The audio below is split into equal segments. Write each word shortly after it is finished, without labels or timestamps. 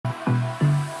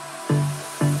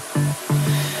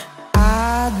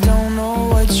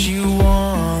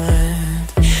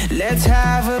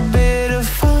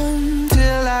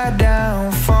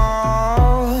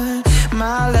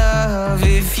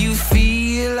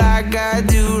like I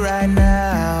do right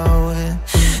now.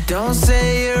 Don't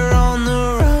say you're on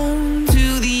the run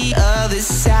to the other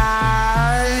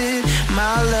side,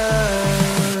 my love.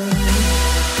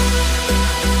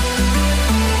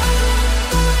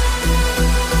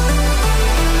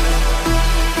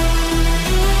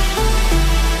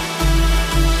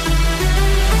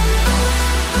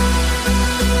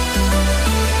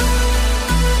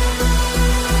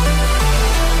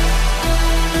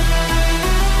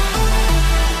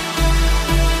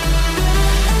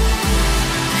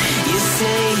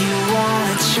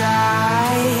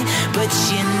 But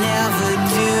you never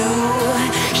do.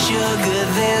 Sugar,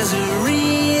 there's a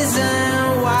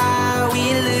reason why we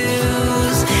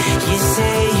lose. You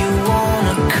say you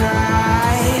wanna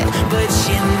cry, but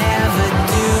you never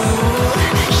do.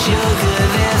 Sugar,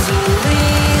 there's a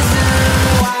reason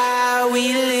why we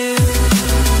lose.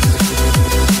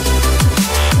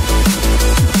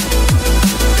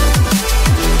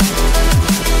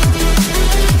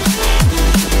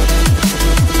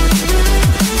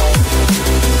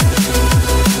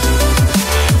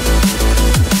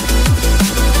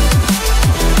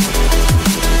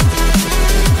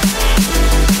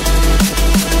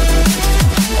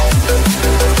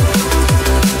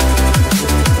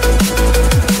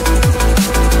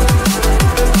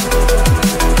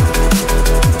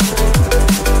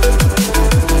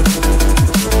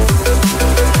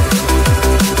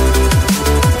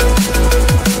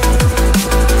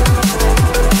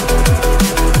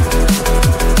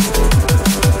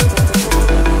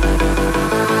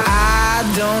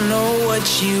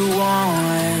 You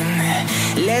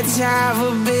want. Let's have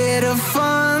a bit of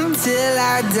fun till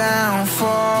I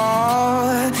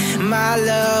downfall, my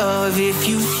love. If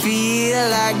you feel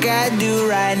like I do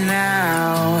right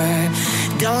now,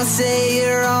 don't say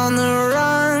you're on the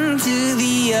run to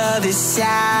the other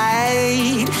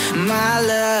side, my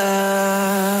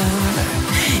love.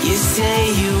 You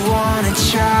say you wanna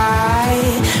try,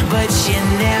 but you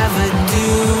never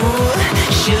do.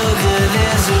 Sugar,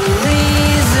 there's a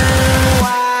reason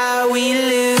why we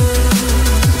lose.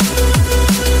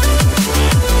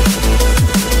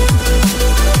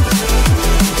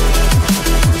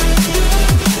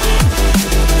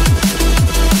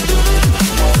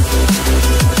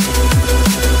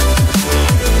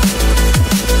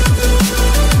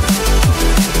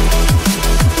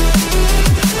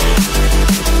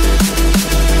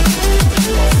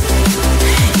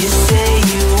 You say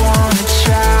you wanna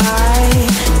try,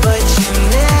 but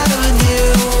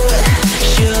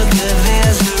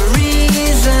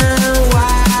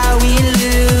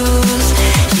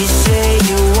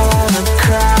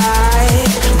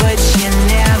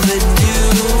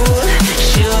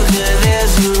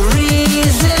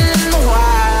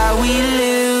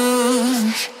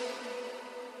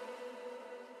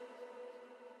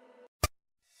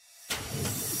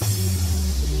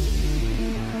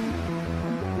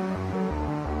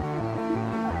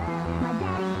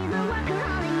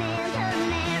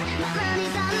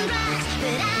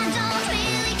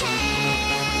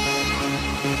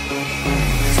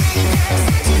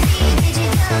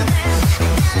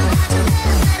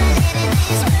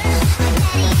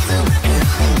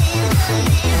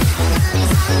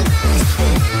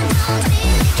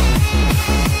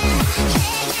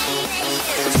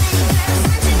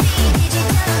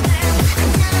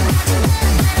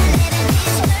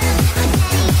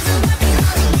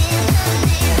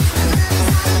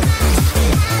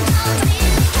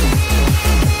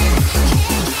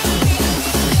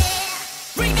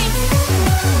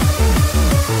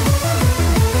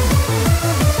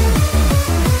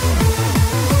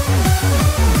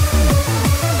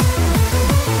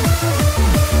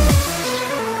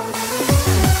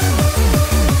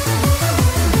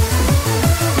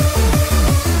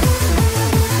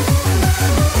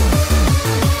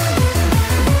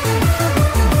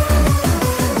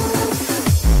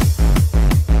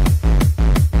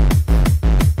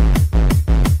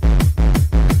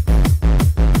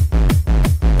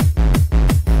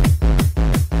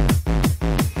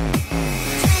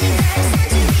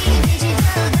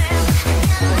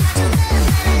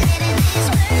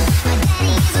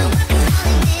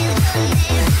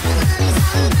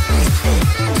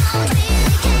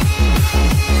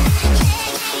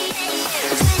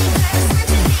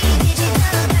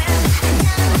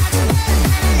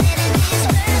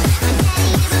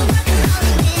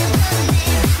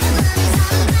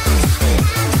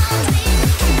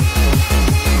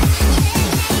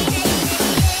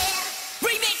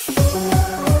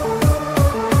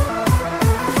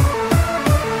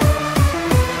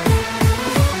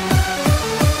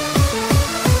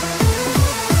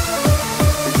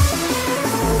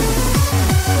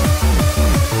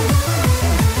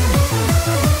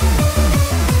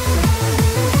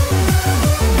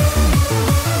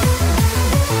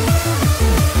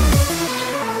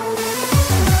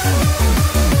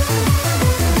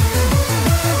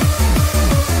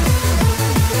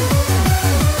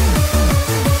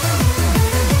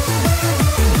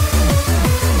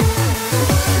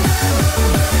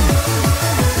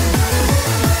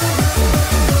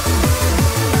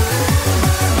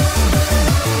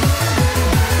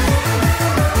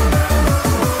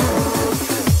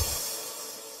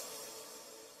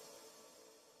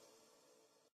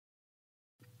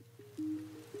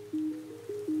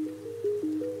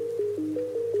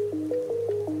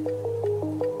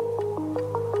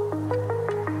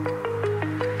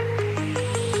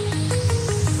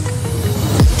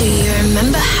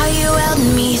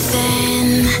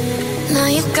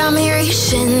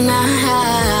reaching out.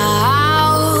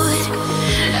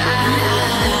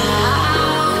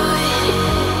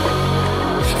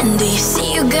 And do you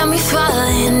see you got me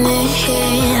falling in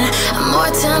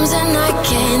more times than I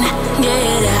can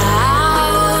get out.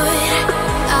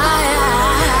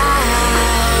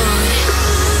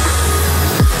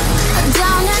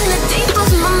 Down in the deep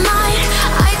of my mind,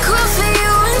 I crawl for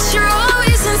you and you're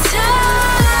always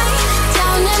inside.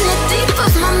 Down in the deep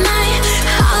of my mind,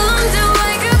 how long do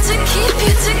I got to keep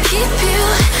you, to keep you?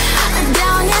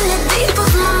 Down in the deep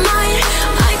of my mind,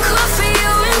 I crawl for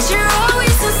you and you're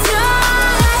always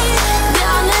inside.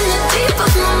 Down in the deep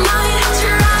of my mind,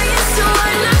 trying so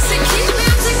hard not to keep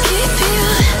you, to keep you.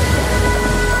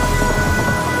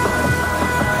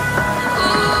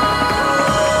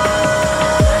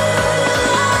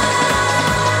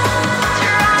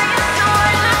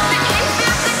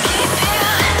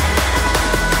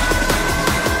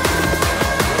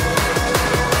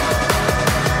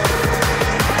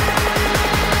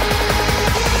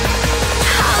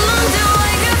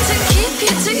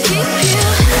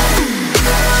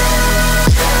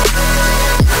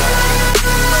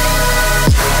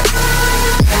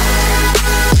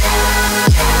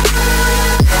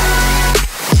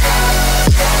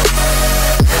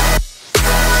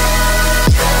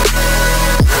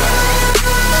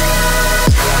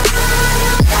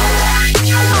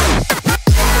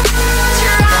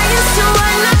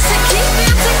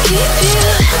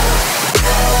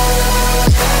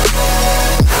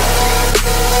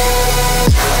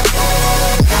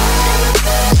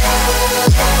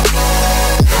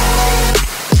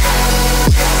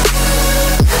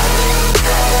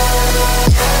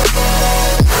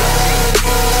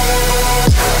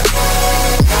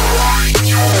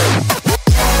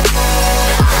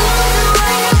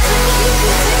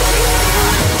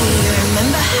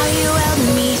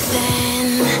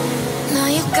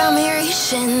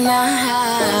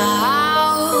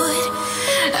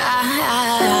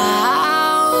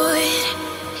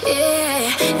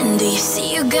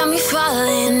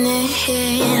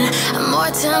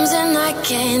 Times and I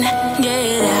can't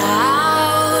get out.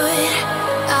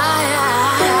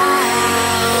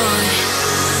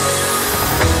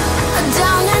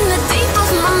 Down in the deep of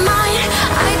my mind,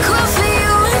 I crawl for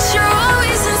you and you're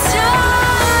always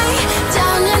inside.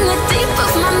 Down in the deep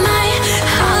of my mind,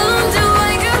 how long do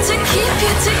I got to keep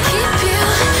you, to keep you?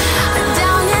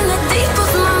 Down in the deep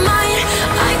of my mind,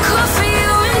 I crawl for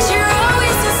you and you're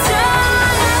always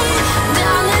inside.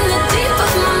 Down in the deep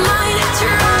of my mind,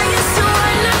 trying so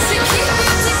hard not to keep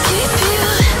you, to keep you.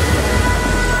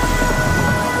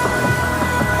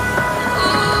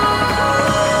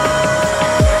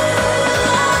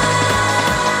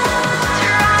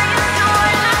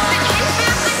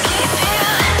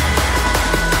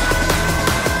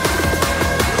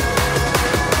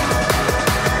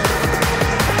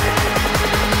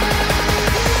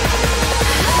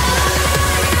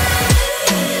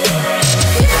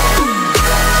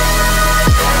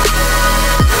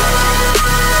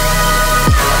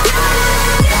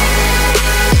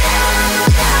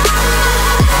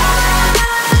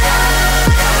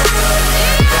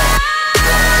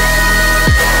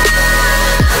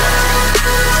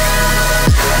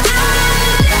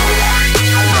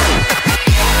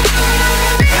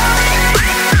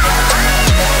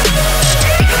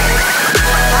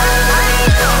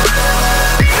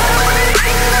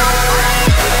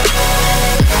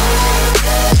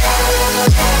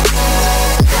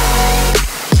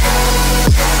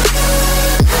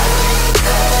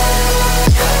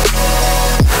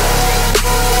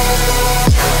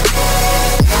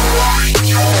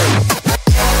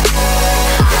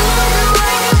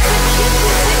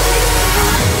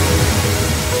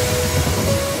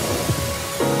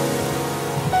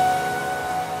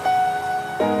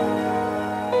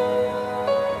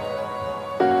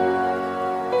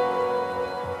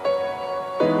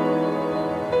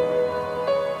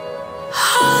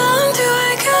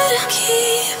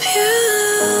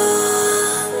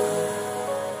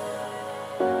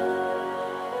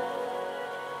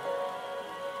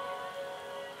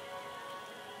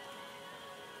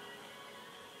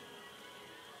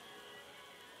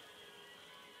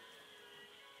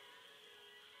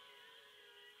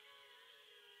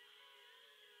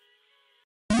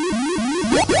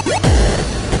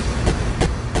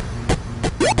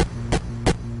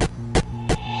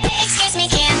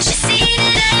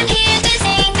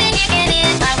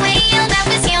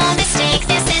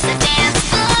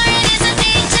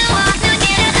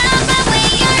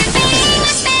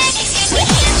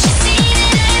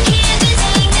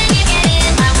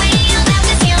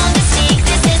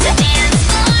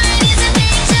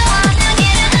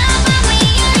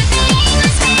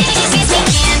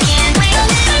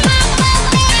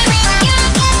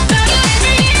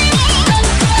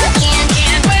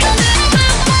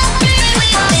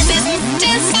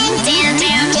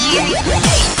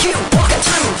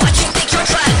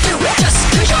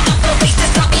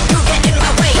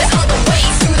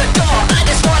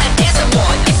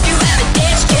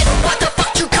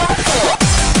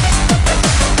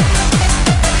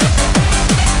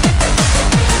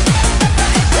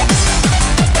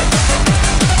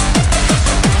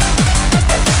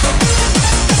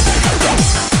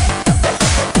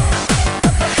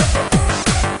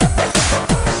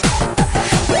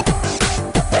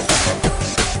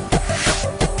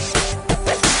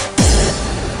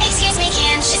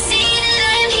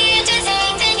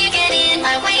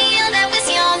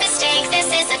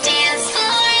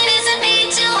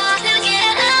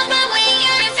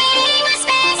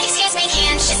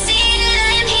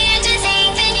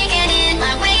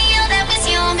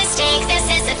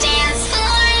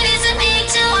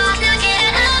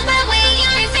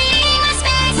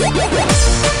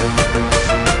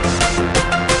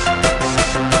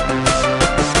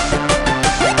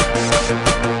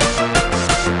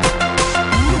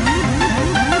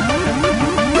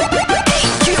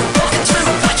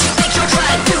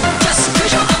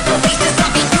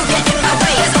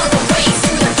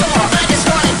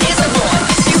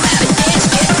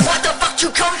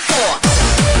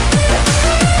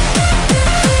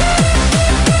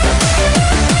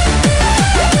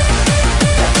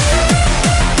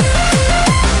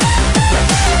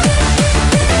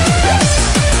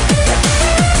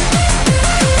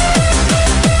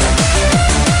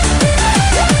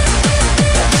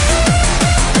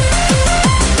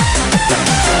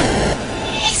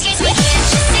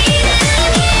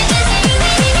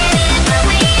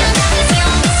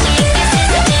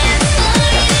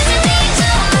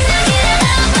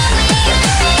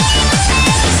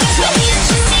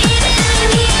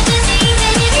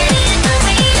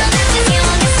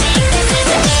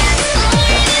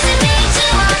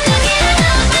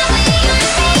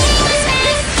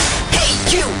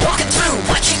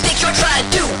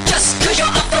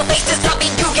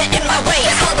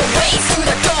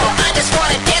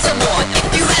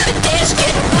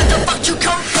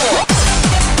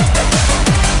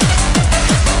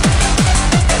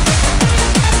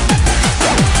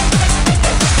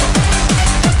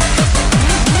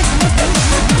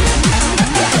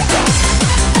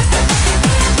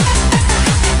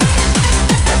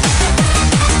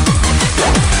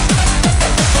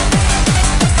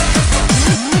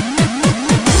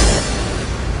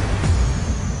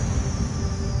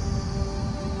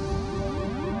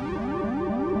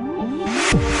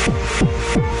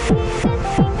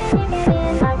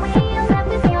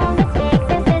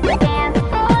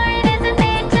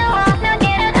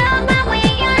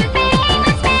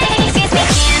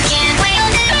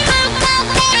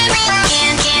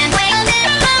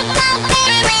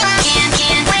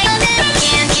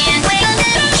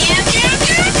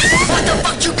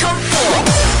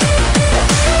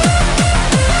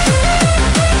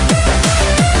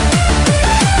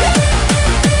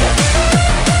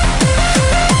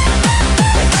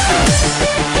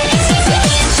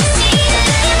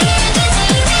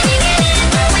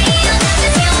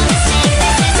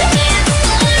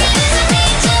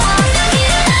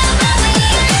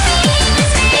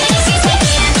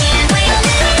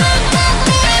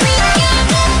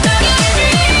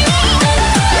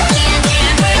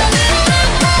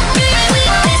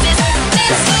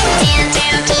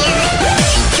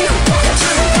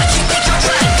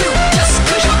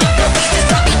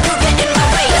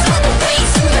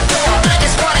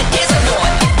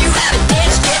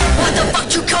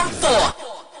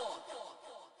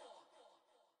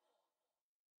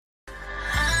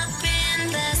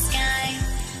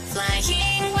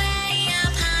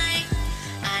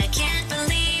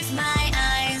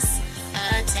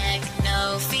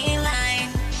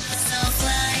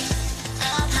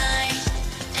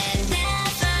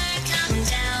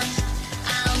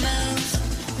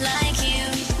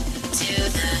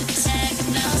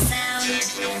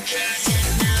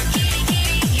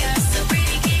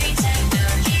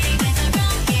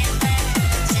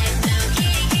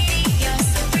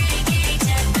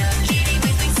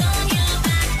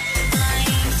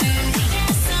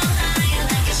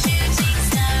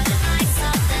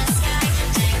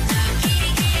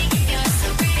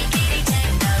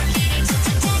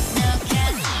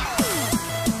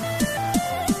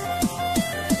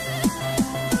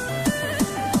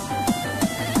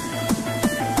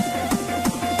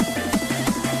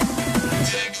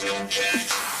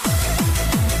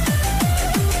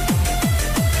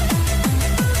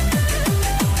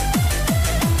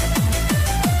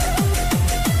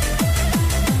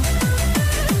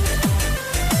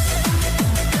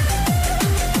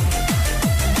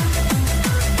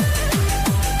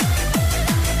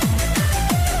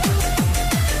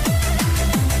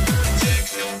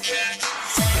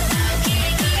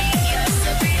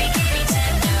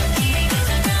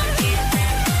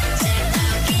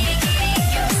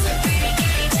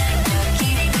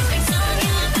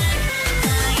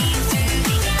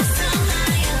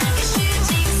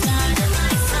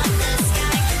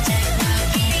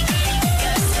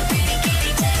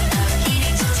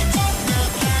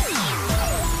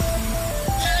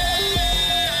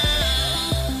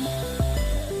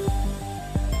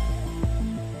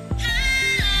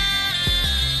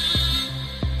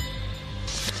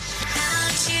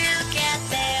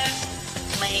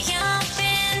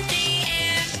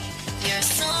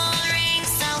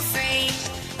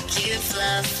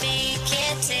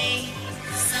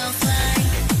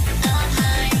 Up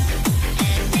high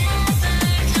and never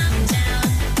come down.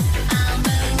 I'll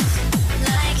move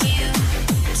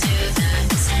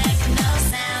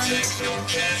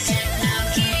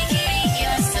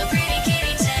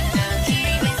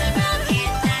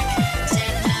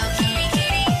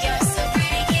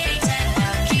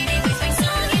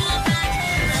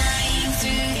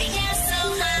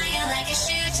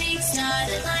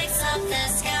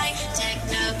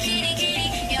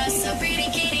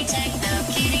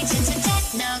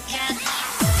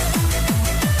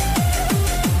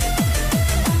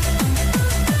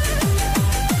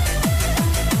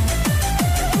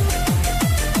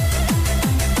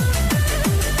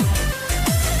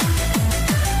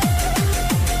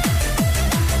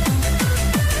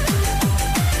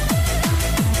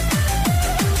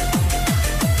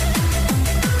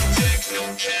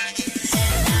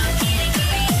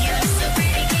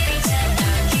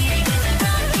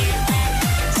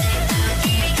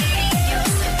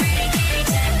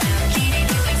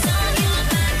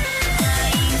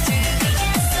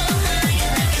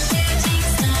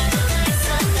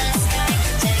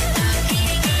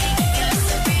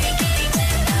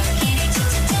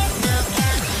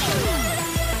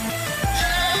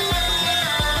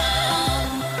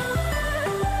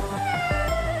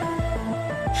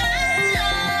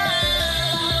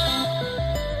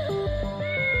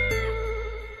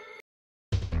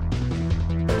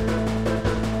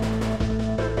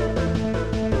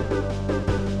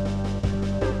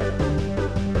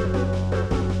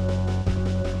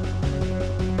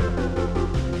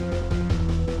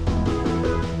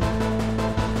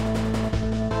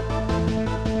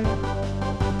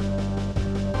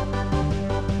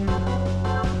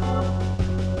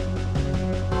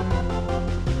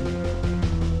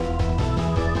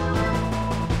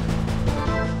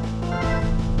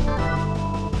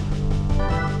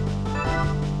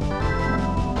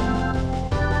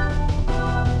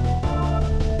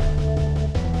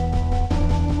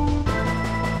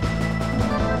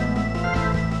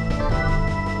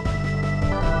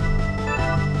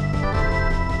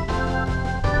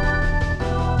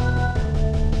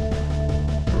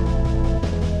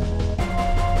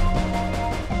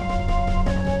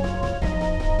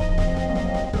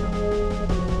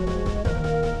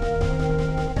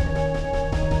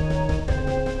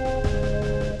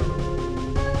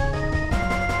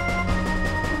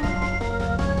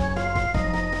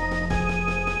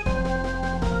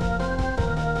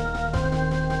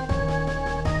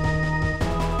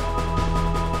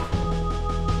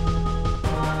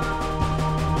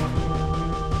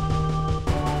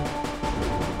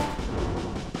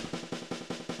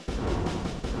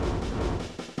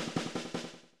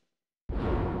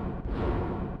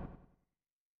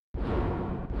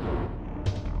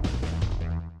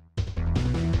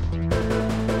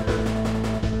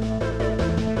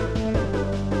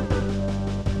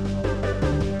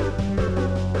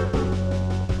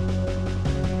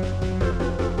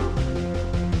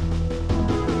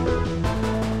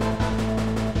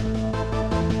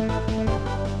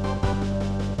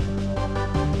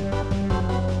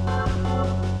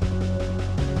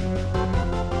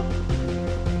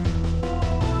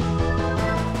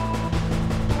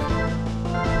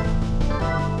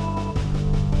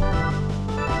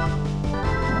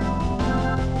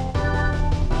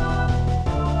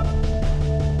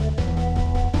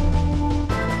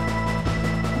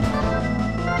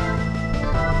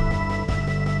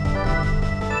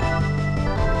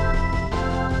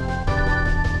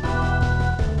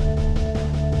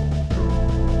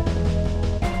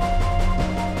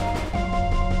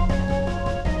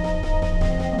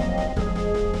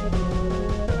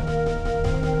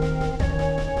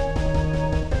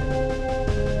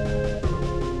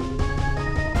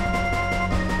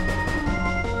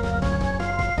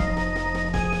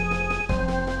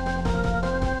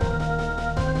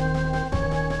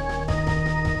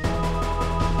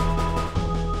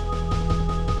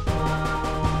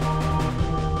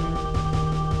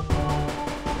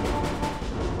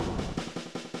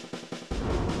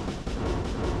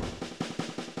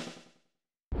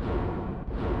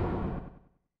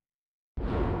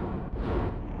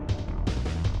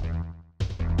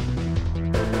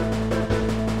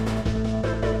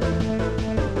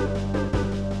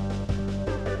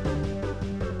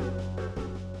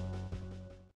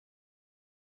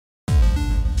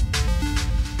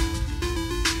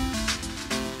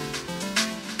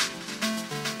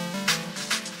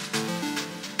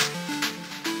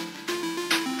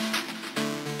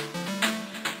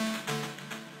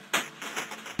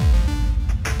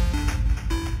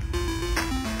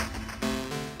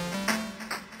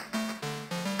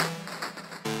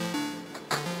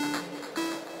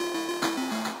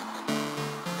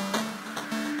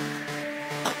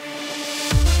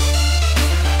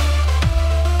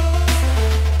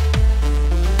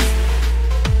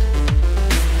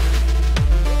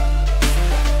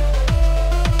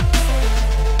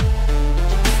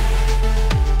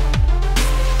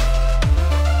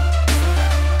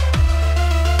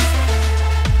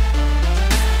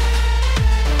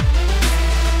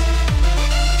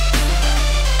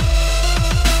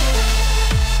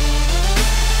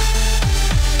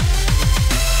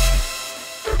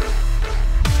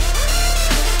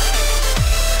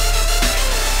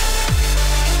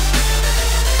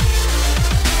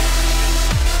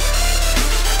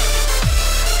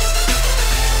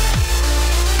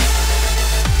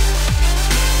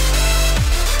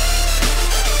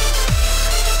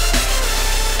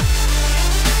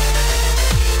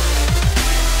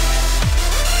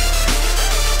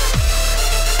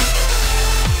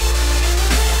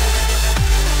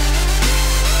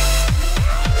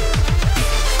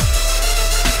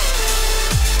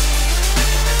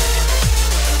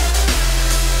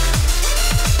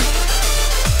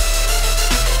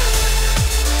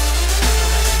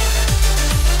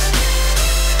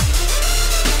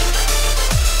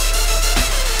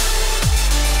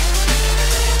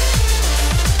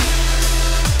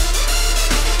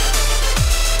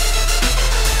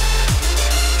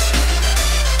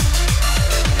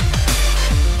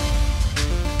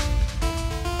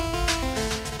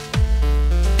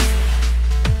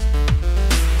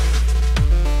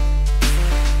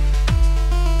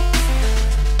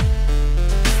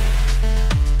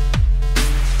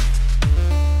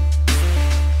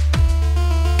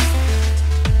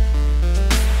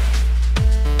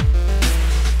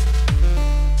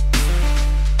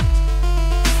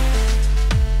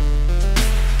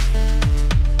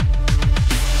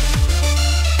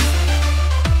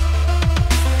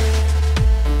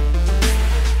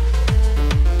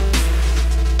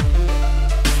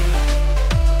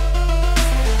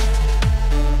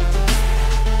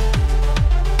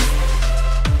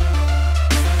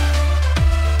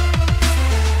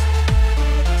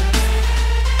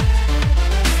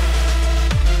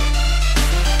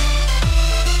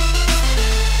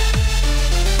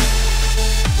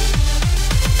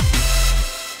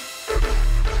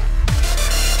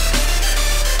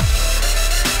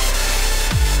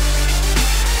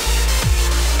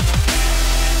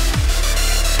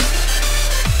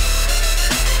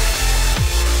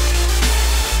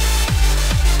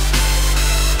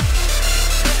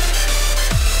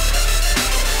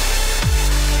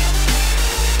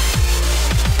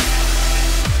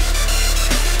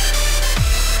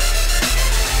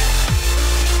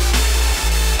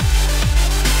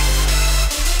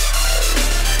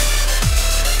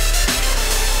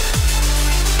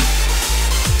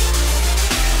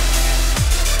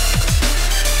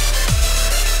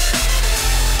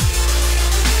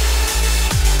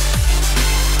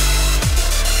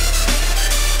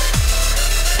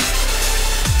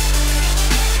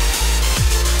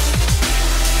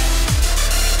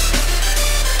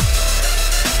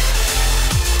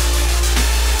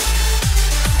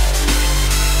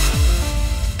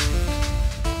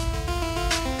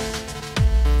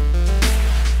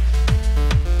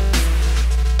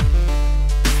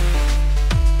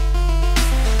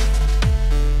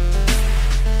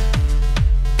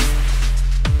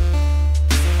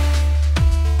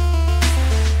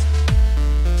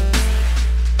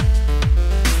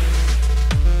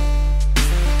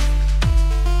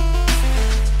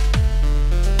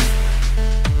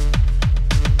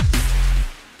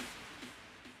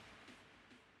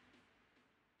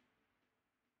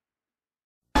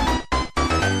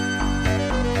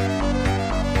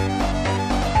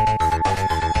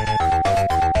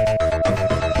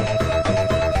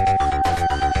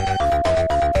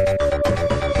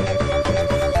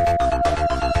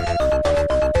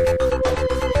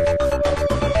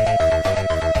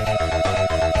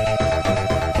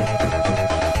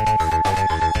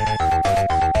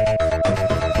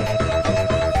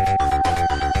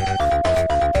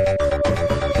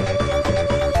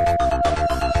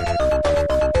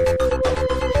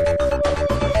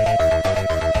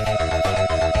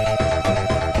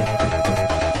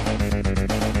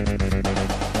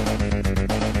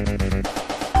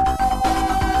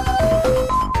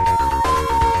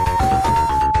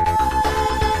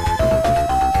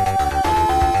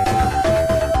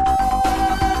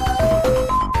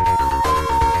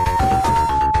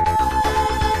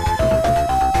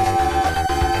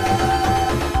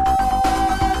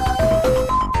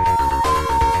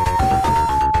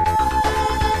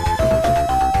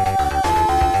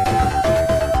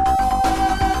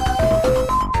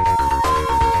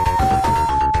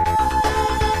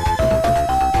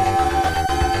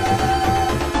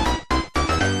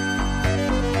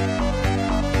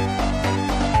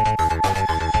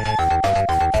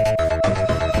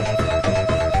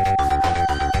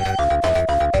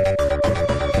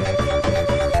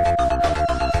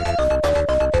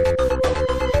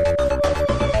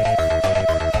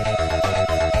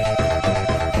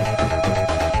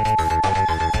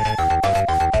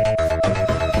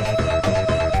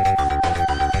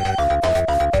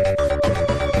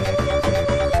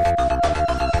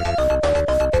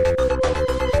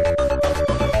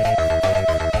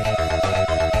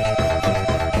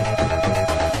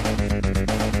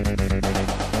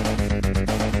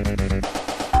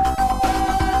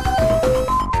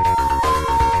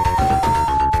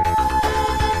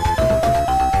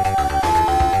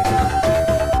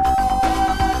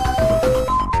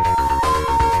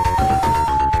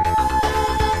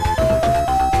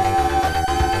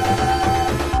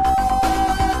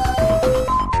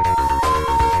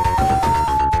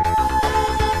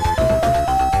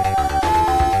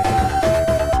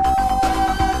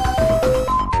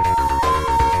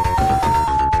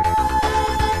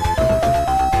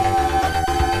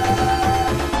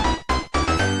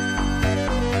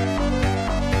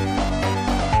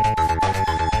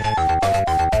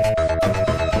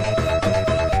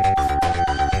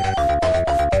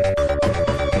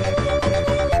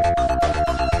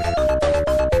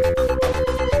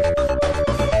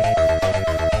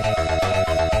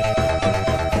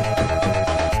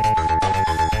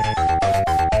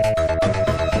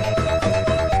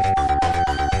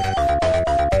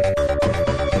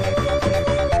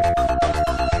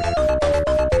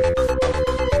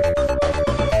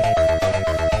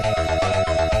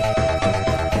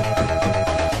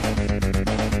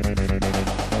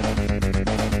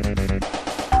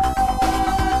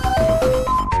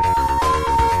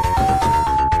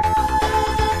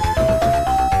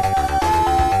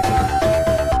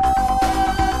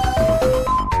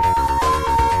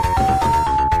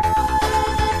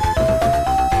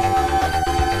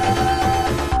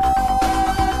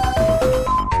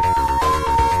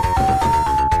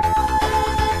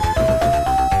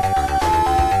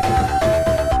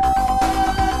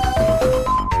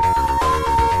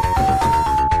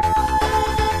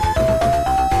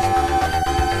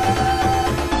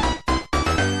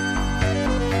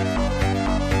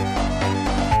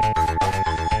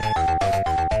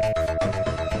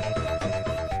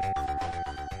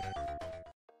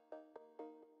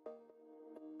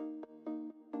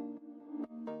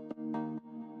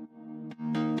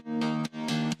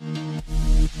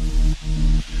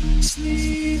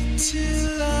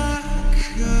till I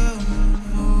come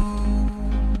home.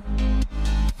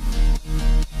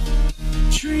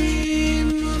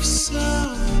 Dream of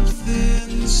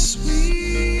something sweet.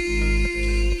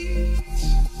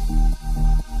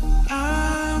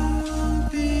 I will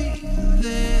be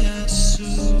there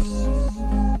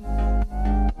soon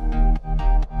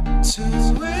to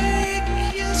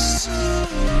wake you so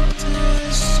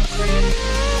discreet.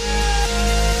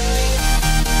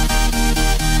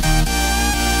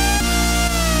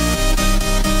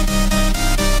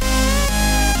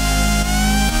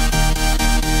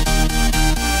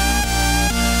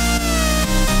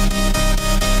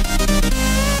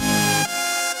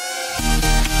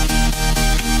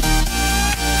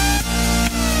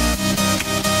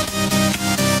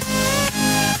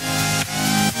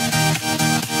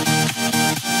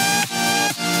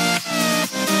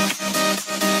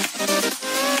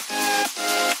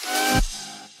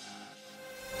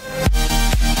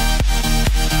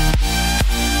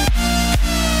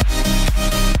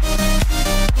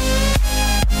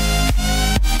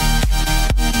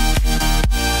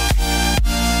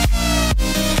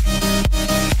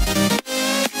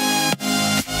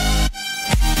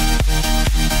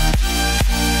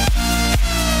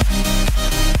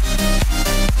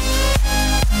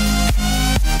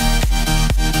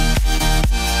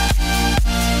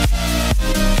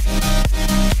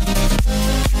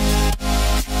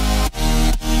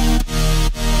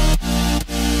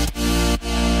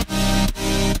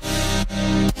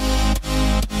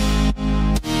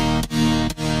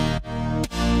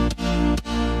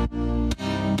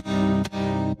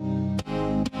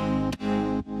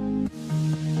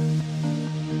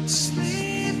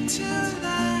 Sleep till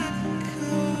I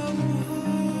come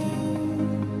home.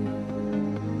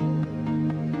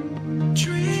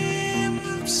 Dream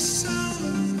of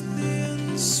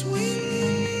something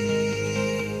sweet.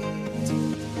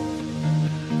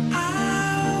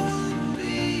 I'll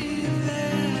be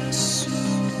there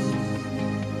soon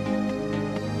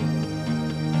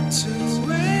to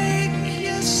wake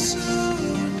you so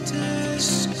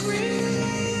discreet.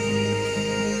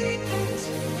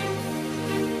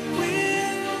 We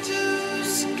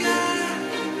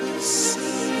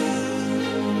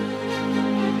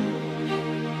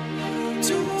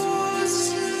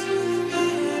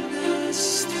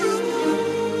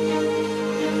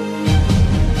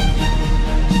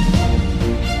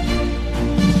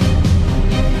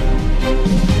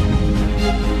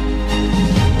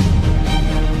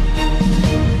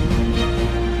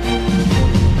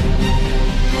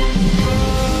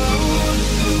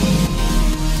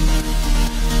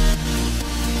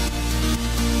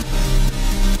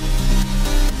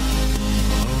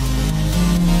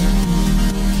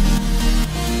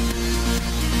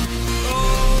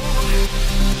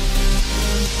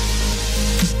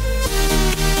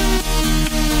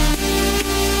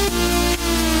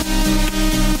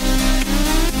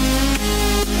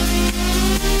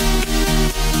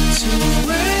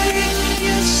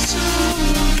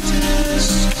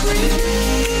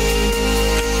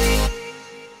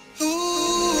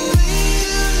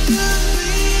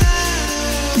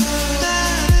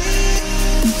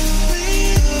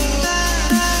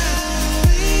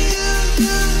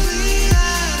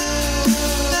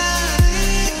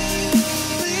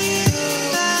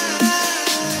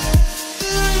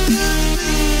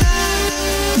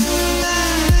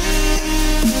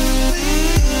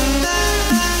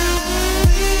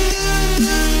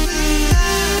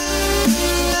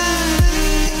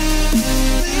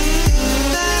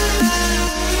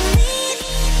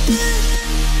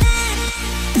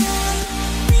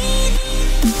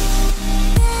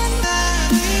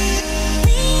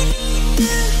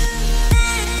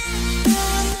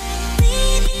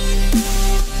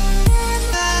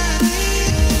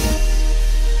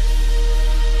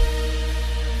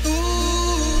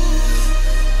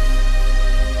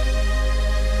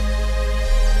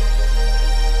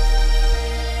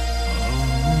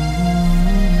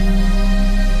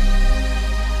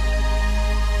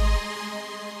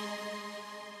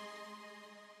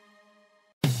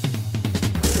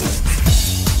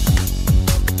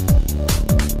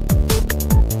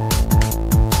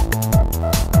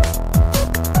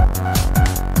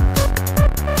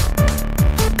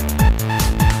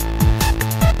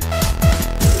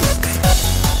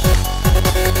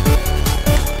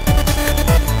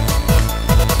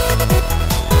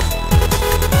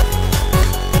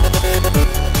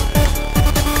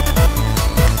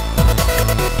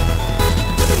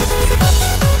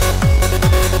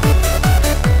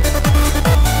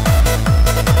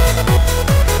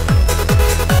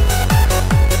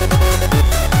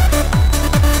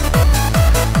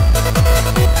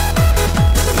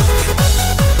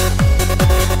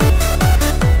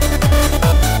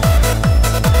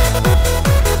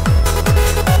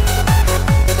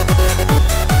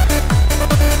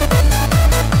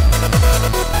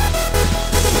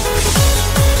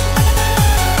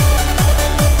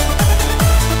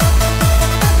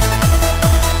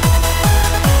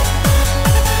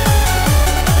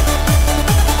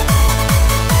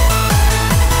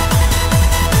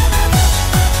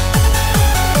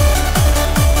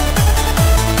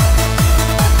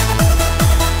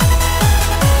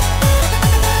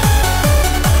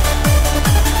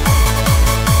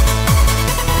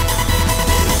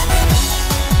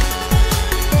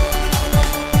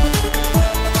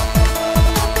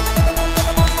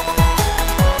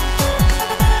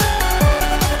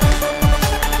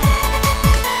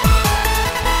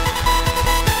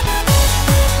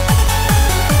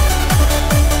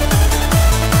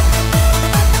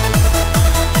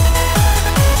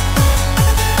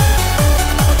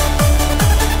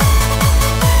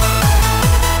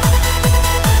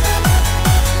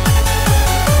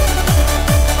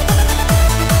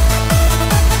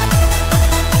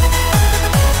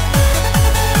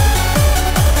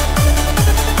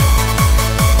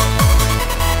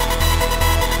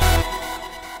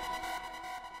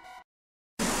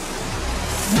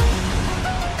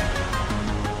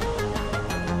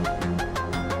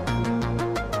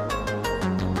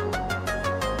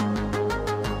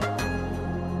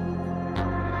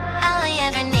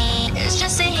ever need is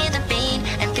just to hear the beat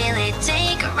and feel it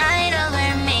take a ride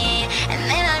over me. And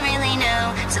then I really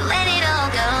know to let it all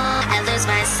go. I lose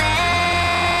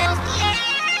myself.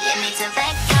 You need to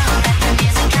let go, let the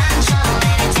music control,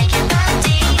 let it take your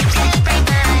body,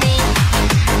 everybody.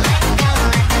 Let go,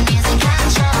 let the music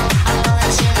control, I'll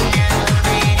let you know,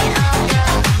 let it all go.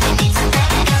 You need to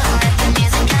let go, let the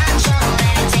music control,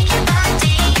 let it take your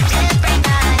body,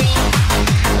 everybody.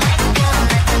 Let go,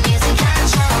 let the music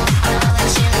control, I'll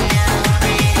let you know,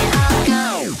 let it all go.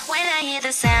 When I hear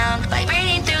the sound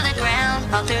vibrating through the ground,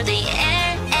 all through the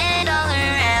air and all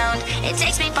around, it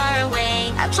takes me far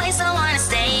away, a place I wanna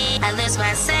stay. I lose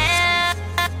myself.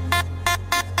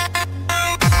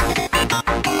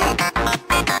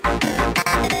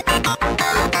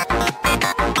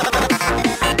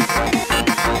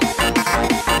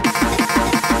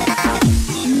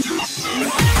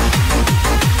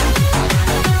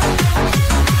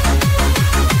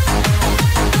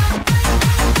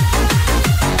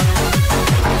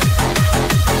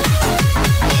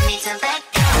 You need to let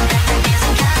go, let the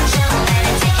music control, let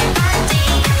it take your body,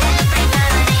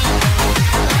 everybody.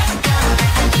 Let go,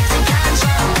 let the music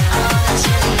control, all that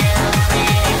you know,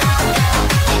 let it all go.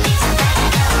 You need to let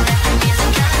go, let the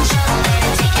music control, let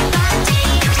it take your body,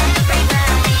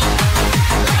 everybody.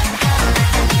 Let go, let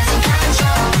the music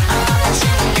control, all that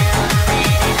you know,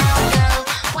 let it all go.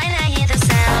 When I hear the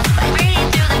sound vibrating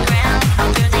through the ground,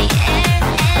 all through the air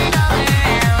and all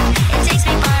around, it takes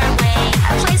me far away,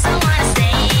 a place I wanna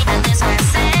stay. I lose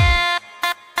myself.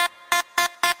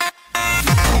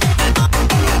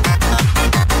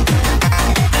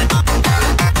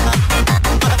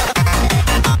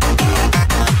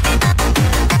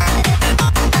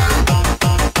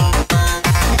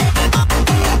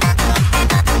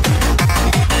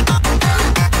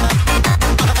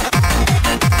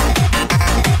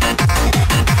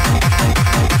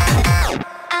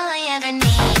 All I ever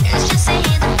need is just to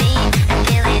hear the beat and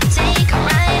feel it take a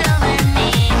ride over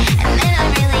me. And then I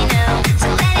really know to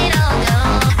let it all go.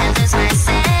 I lose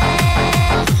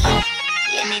myself.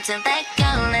 You need to let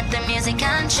go, let the music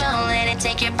control, let it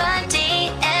take your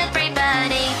body,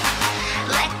 everybody.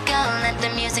 Let go, let the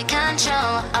music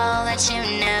control, all that you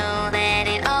know, let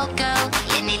it all go.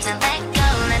 You need to let go,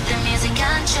 let the music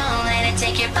control, let it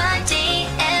take your body,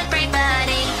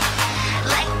 everybody.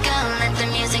 Let go, let the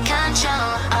music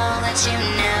control, all that you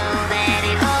know, let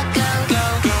it all go.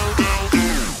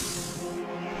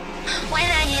 When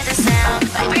I hear the sound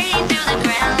vibrating through the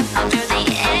ground, all through the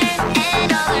air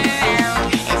and all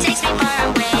around, it takes me far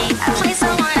away, a place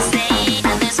I wanna stay.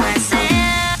 I lose myself.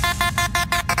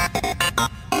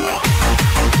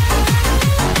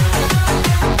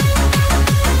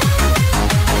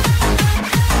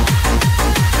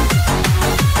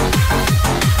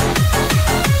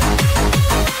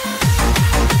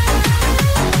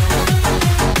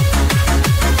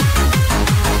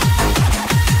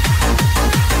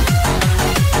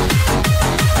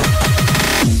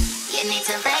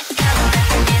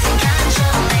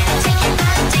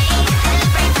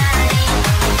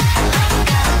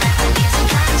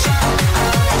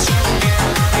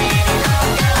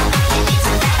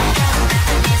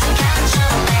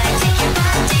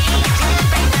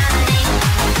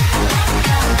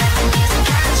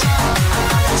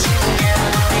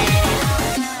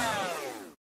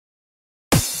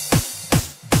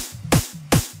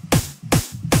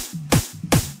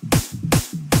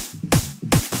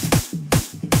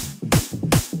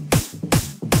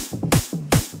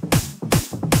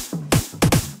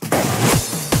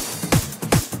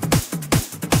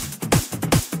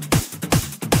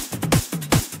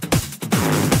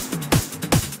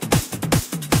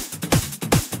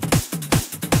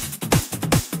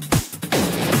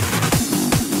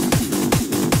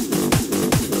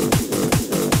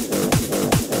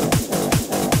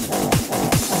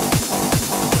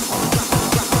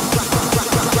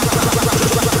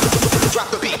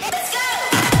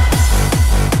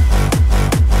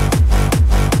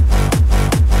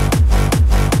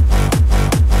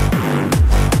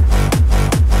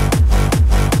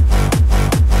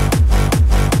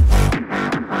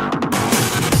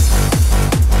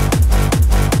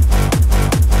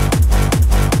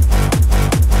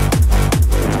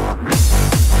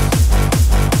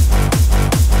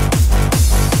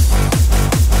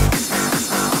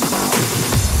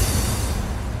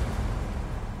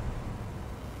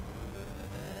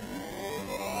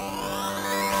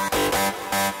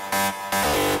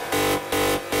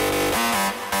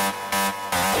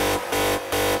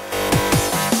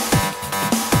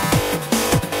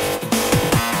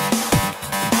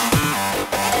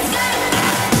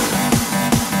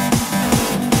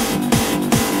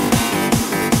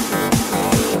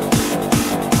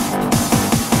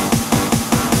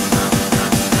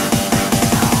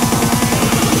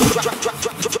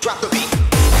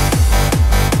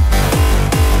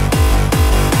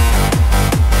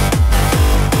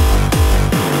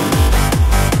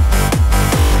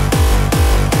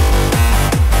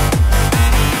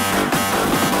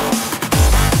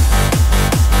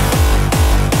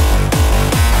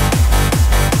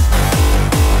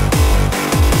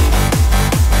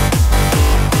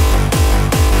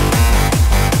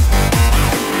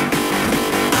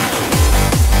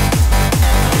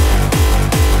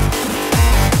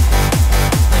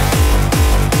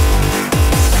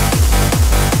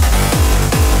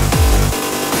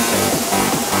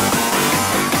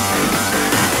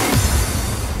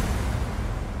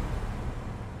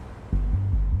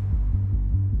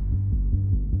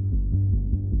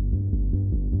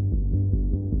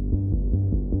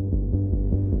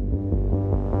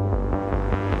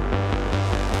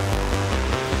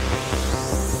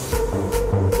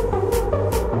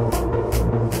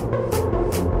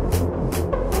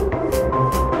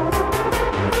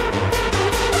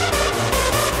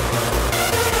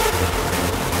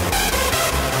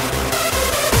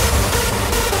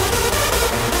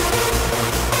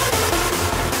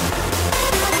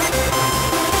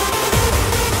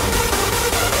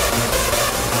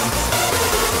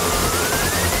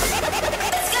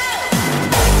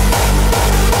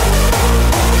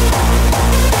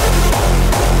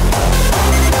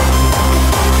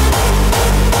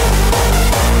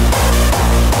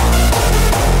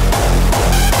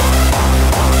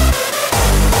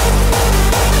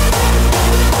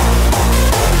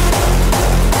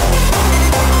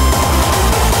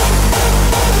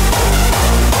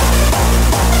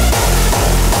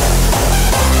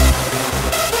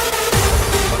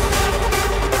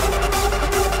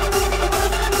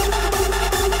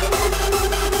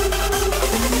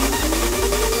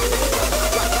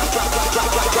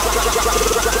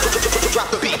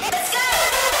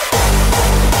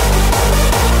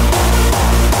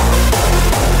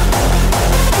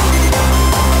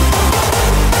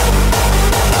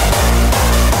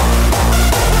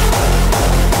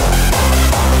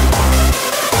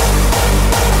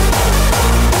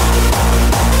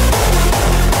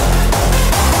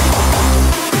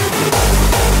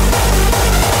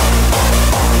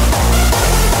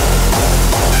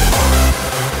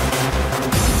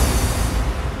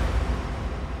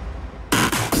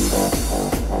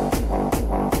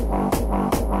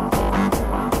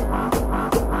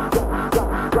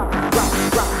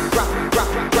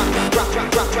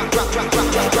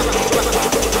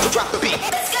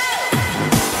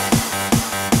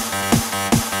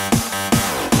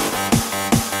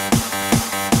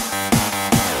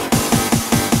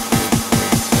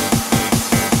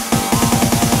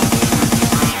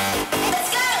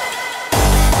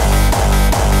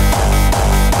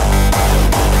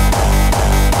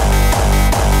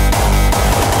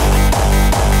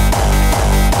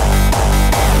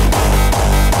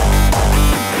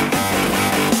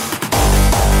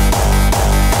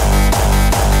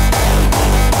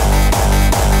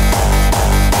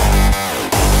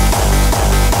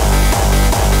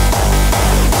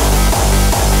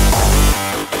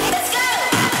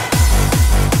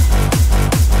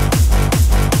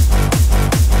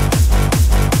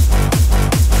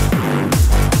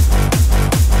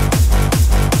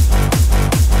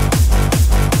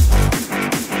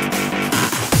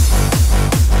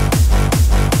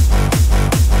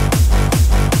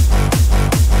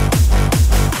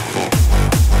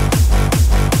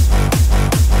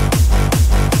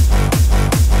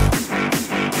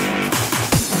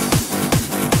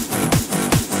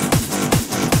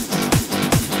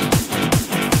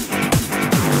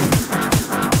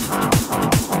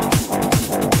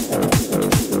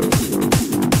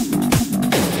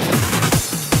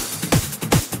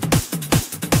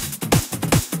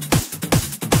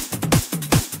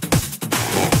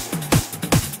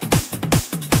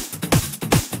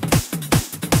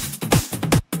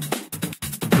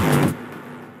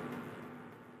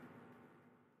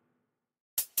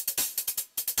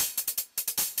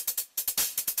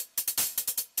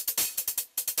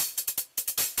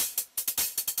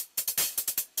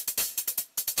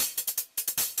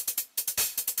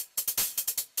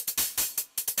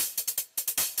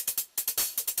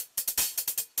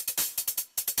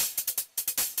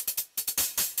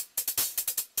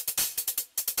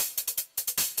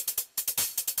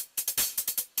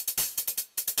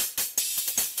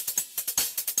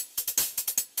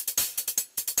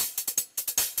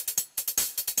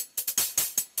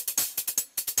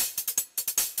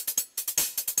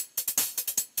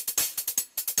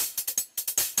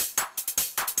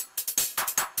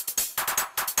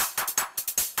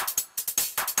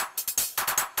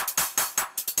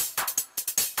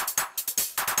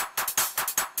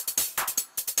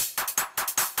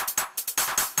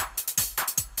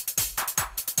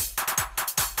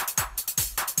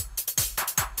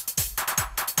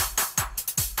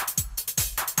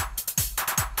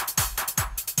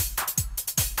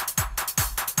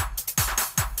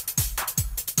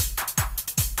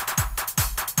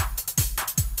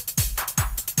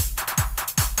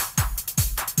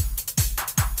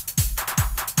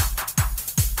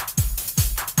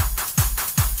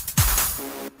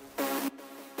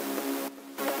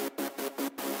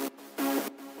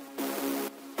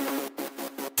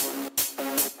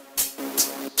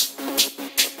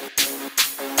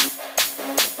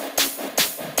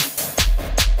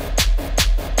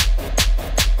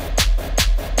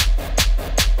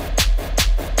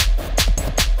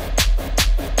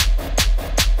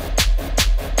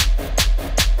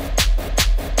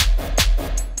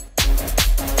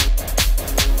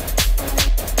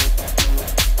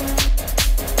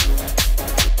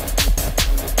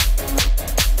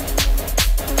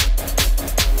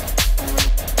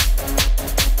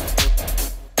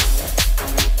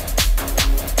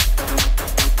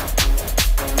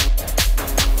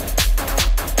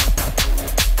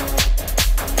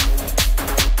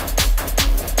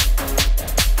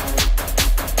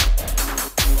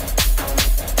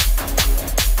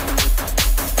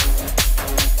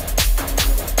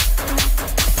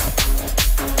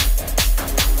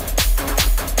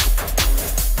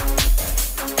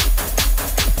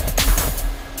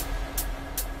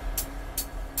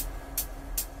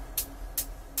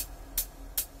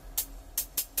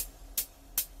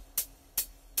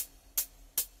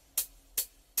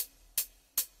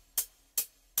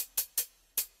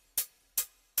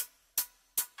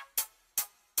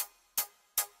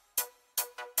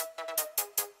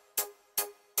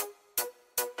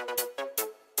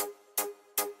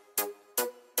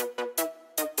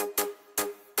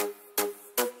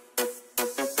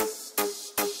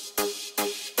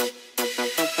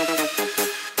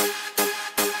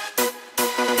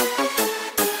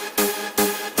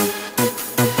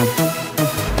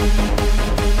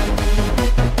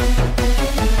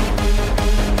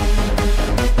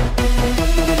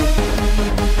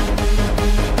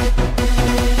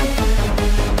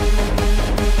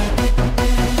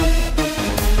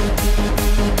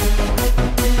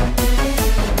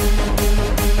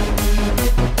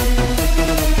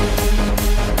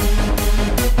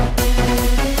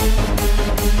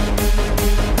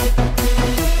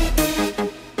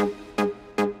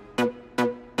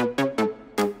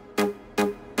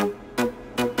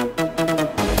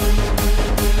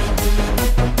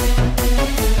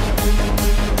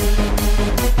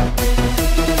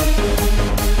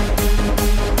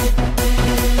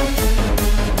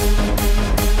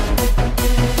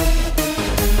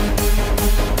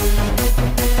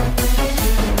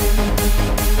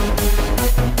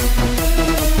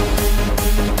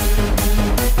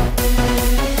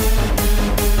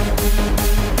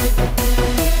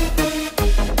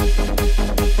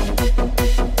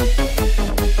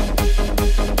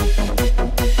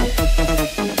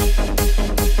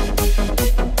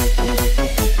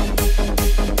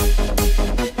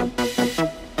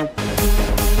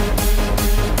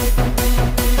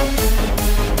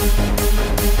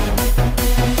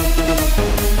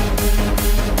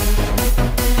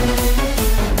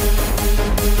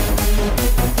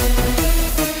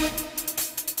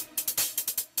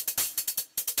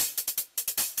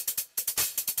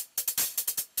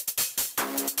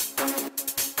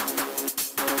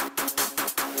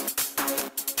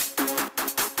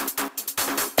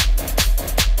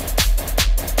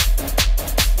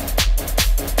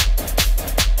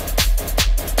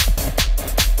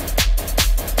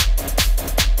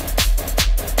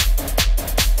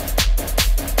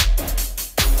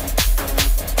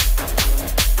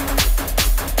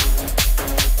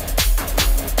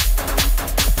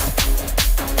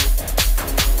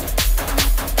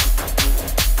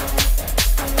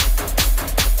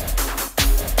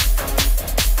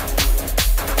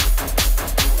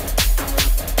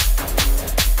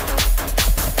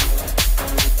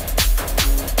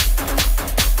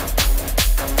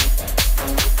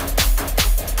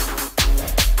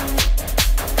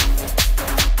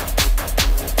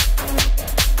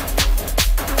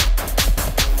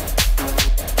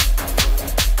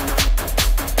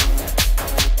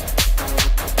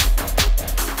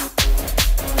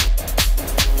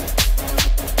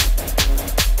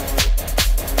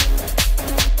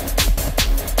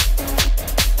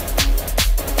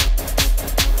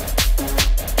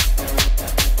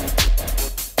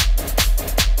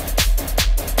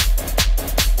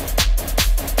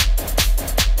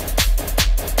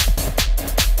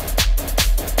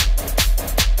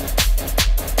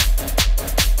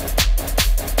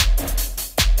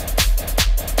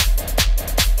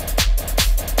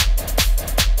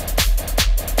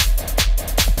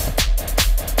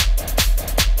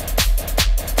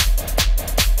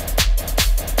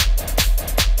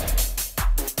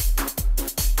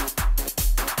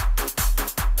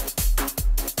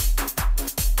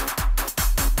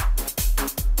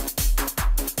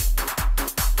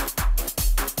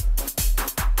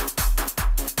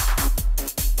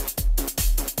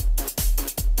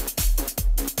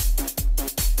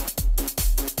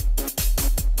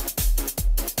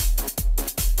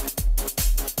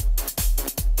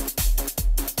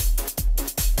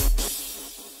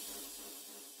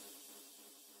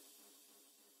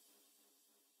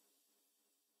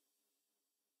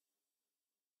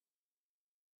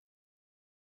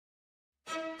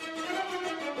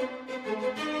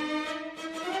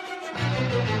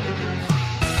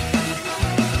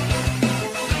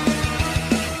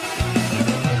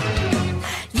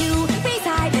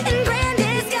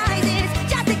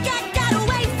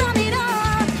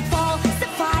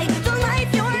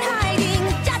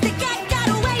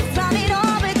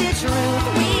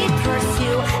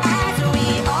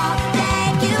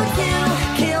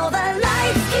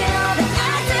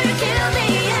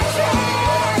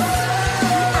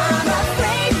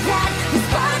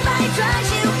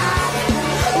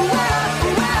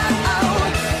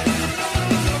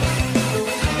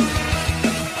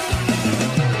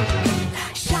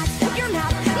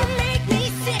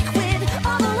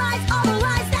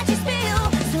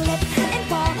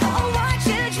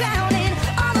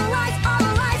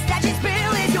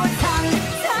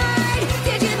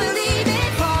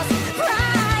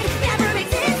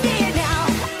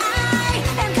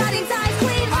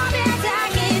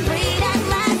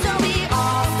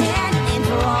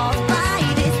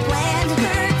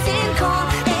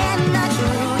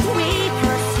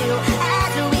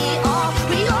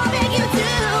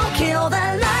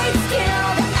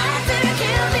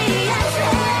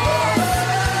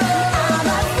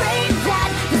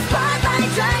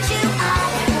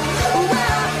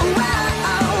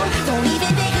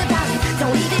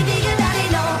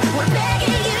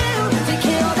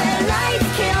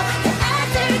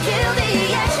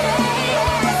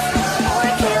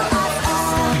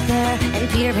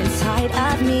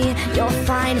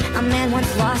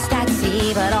 once lost at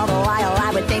sea, but all the while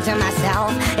I would think to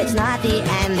myself, it's not the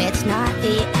end, it's not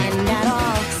the end at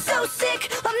all. So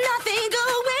sick of nothing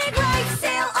going right.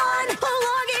 Sail on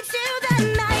along into the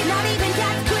night. Not even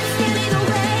death could steal it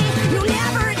away. You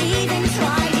never even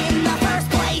tried in the first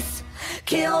place.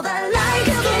 Kill the light,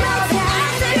 kill the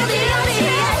light, kill the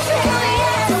end.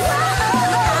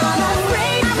 I'm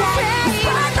afraid that the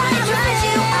spotlight drives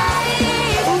you out.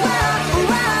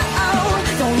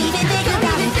 Don't even think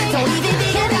about it, don't even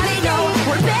think about it, no.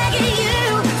 We're begging you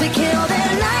to kill the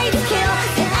light, kill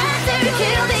the answer,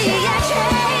 kill the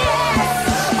action.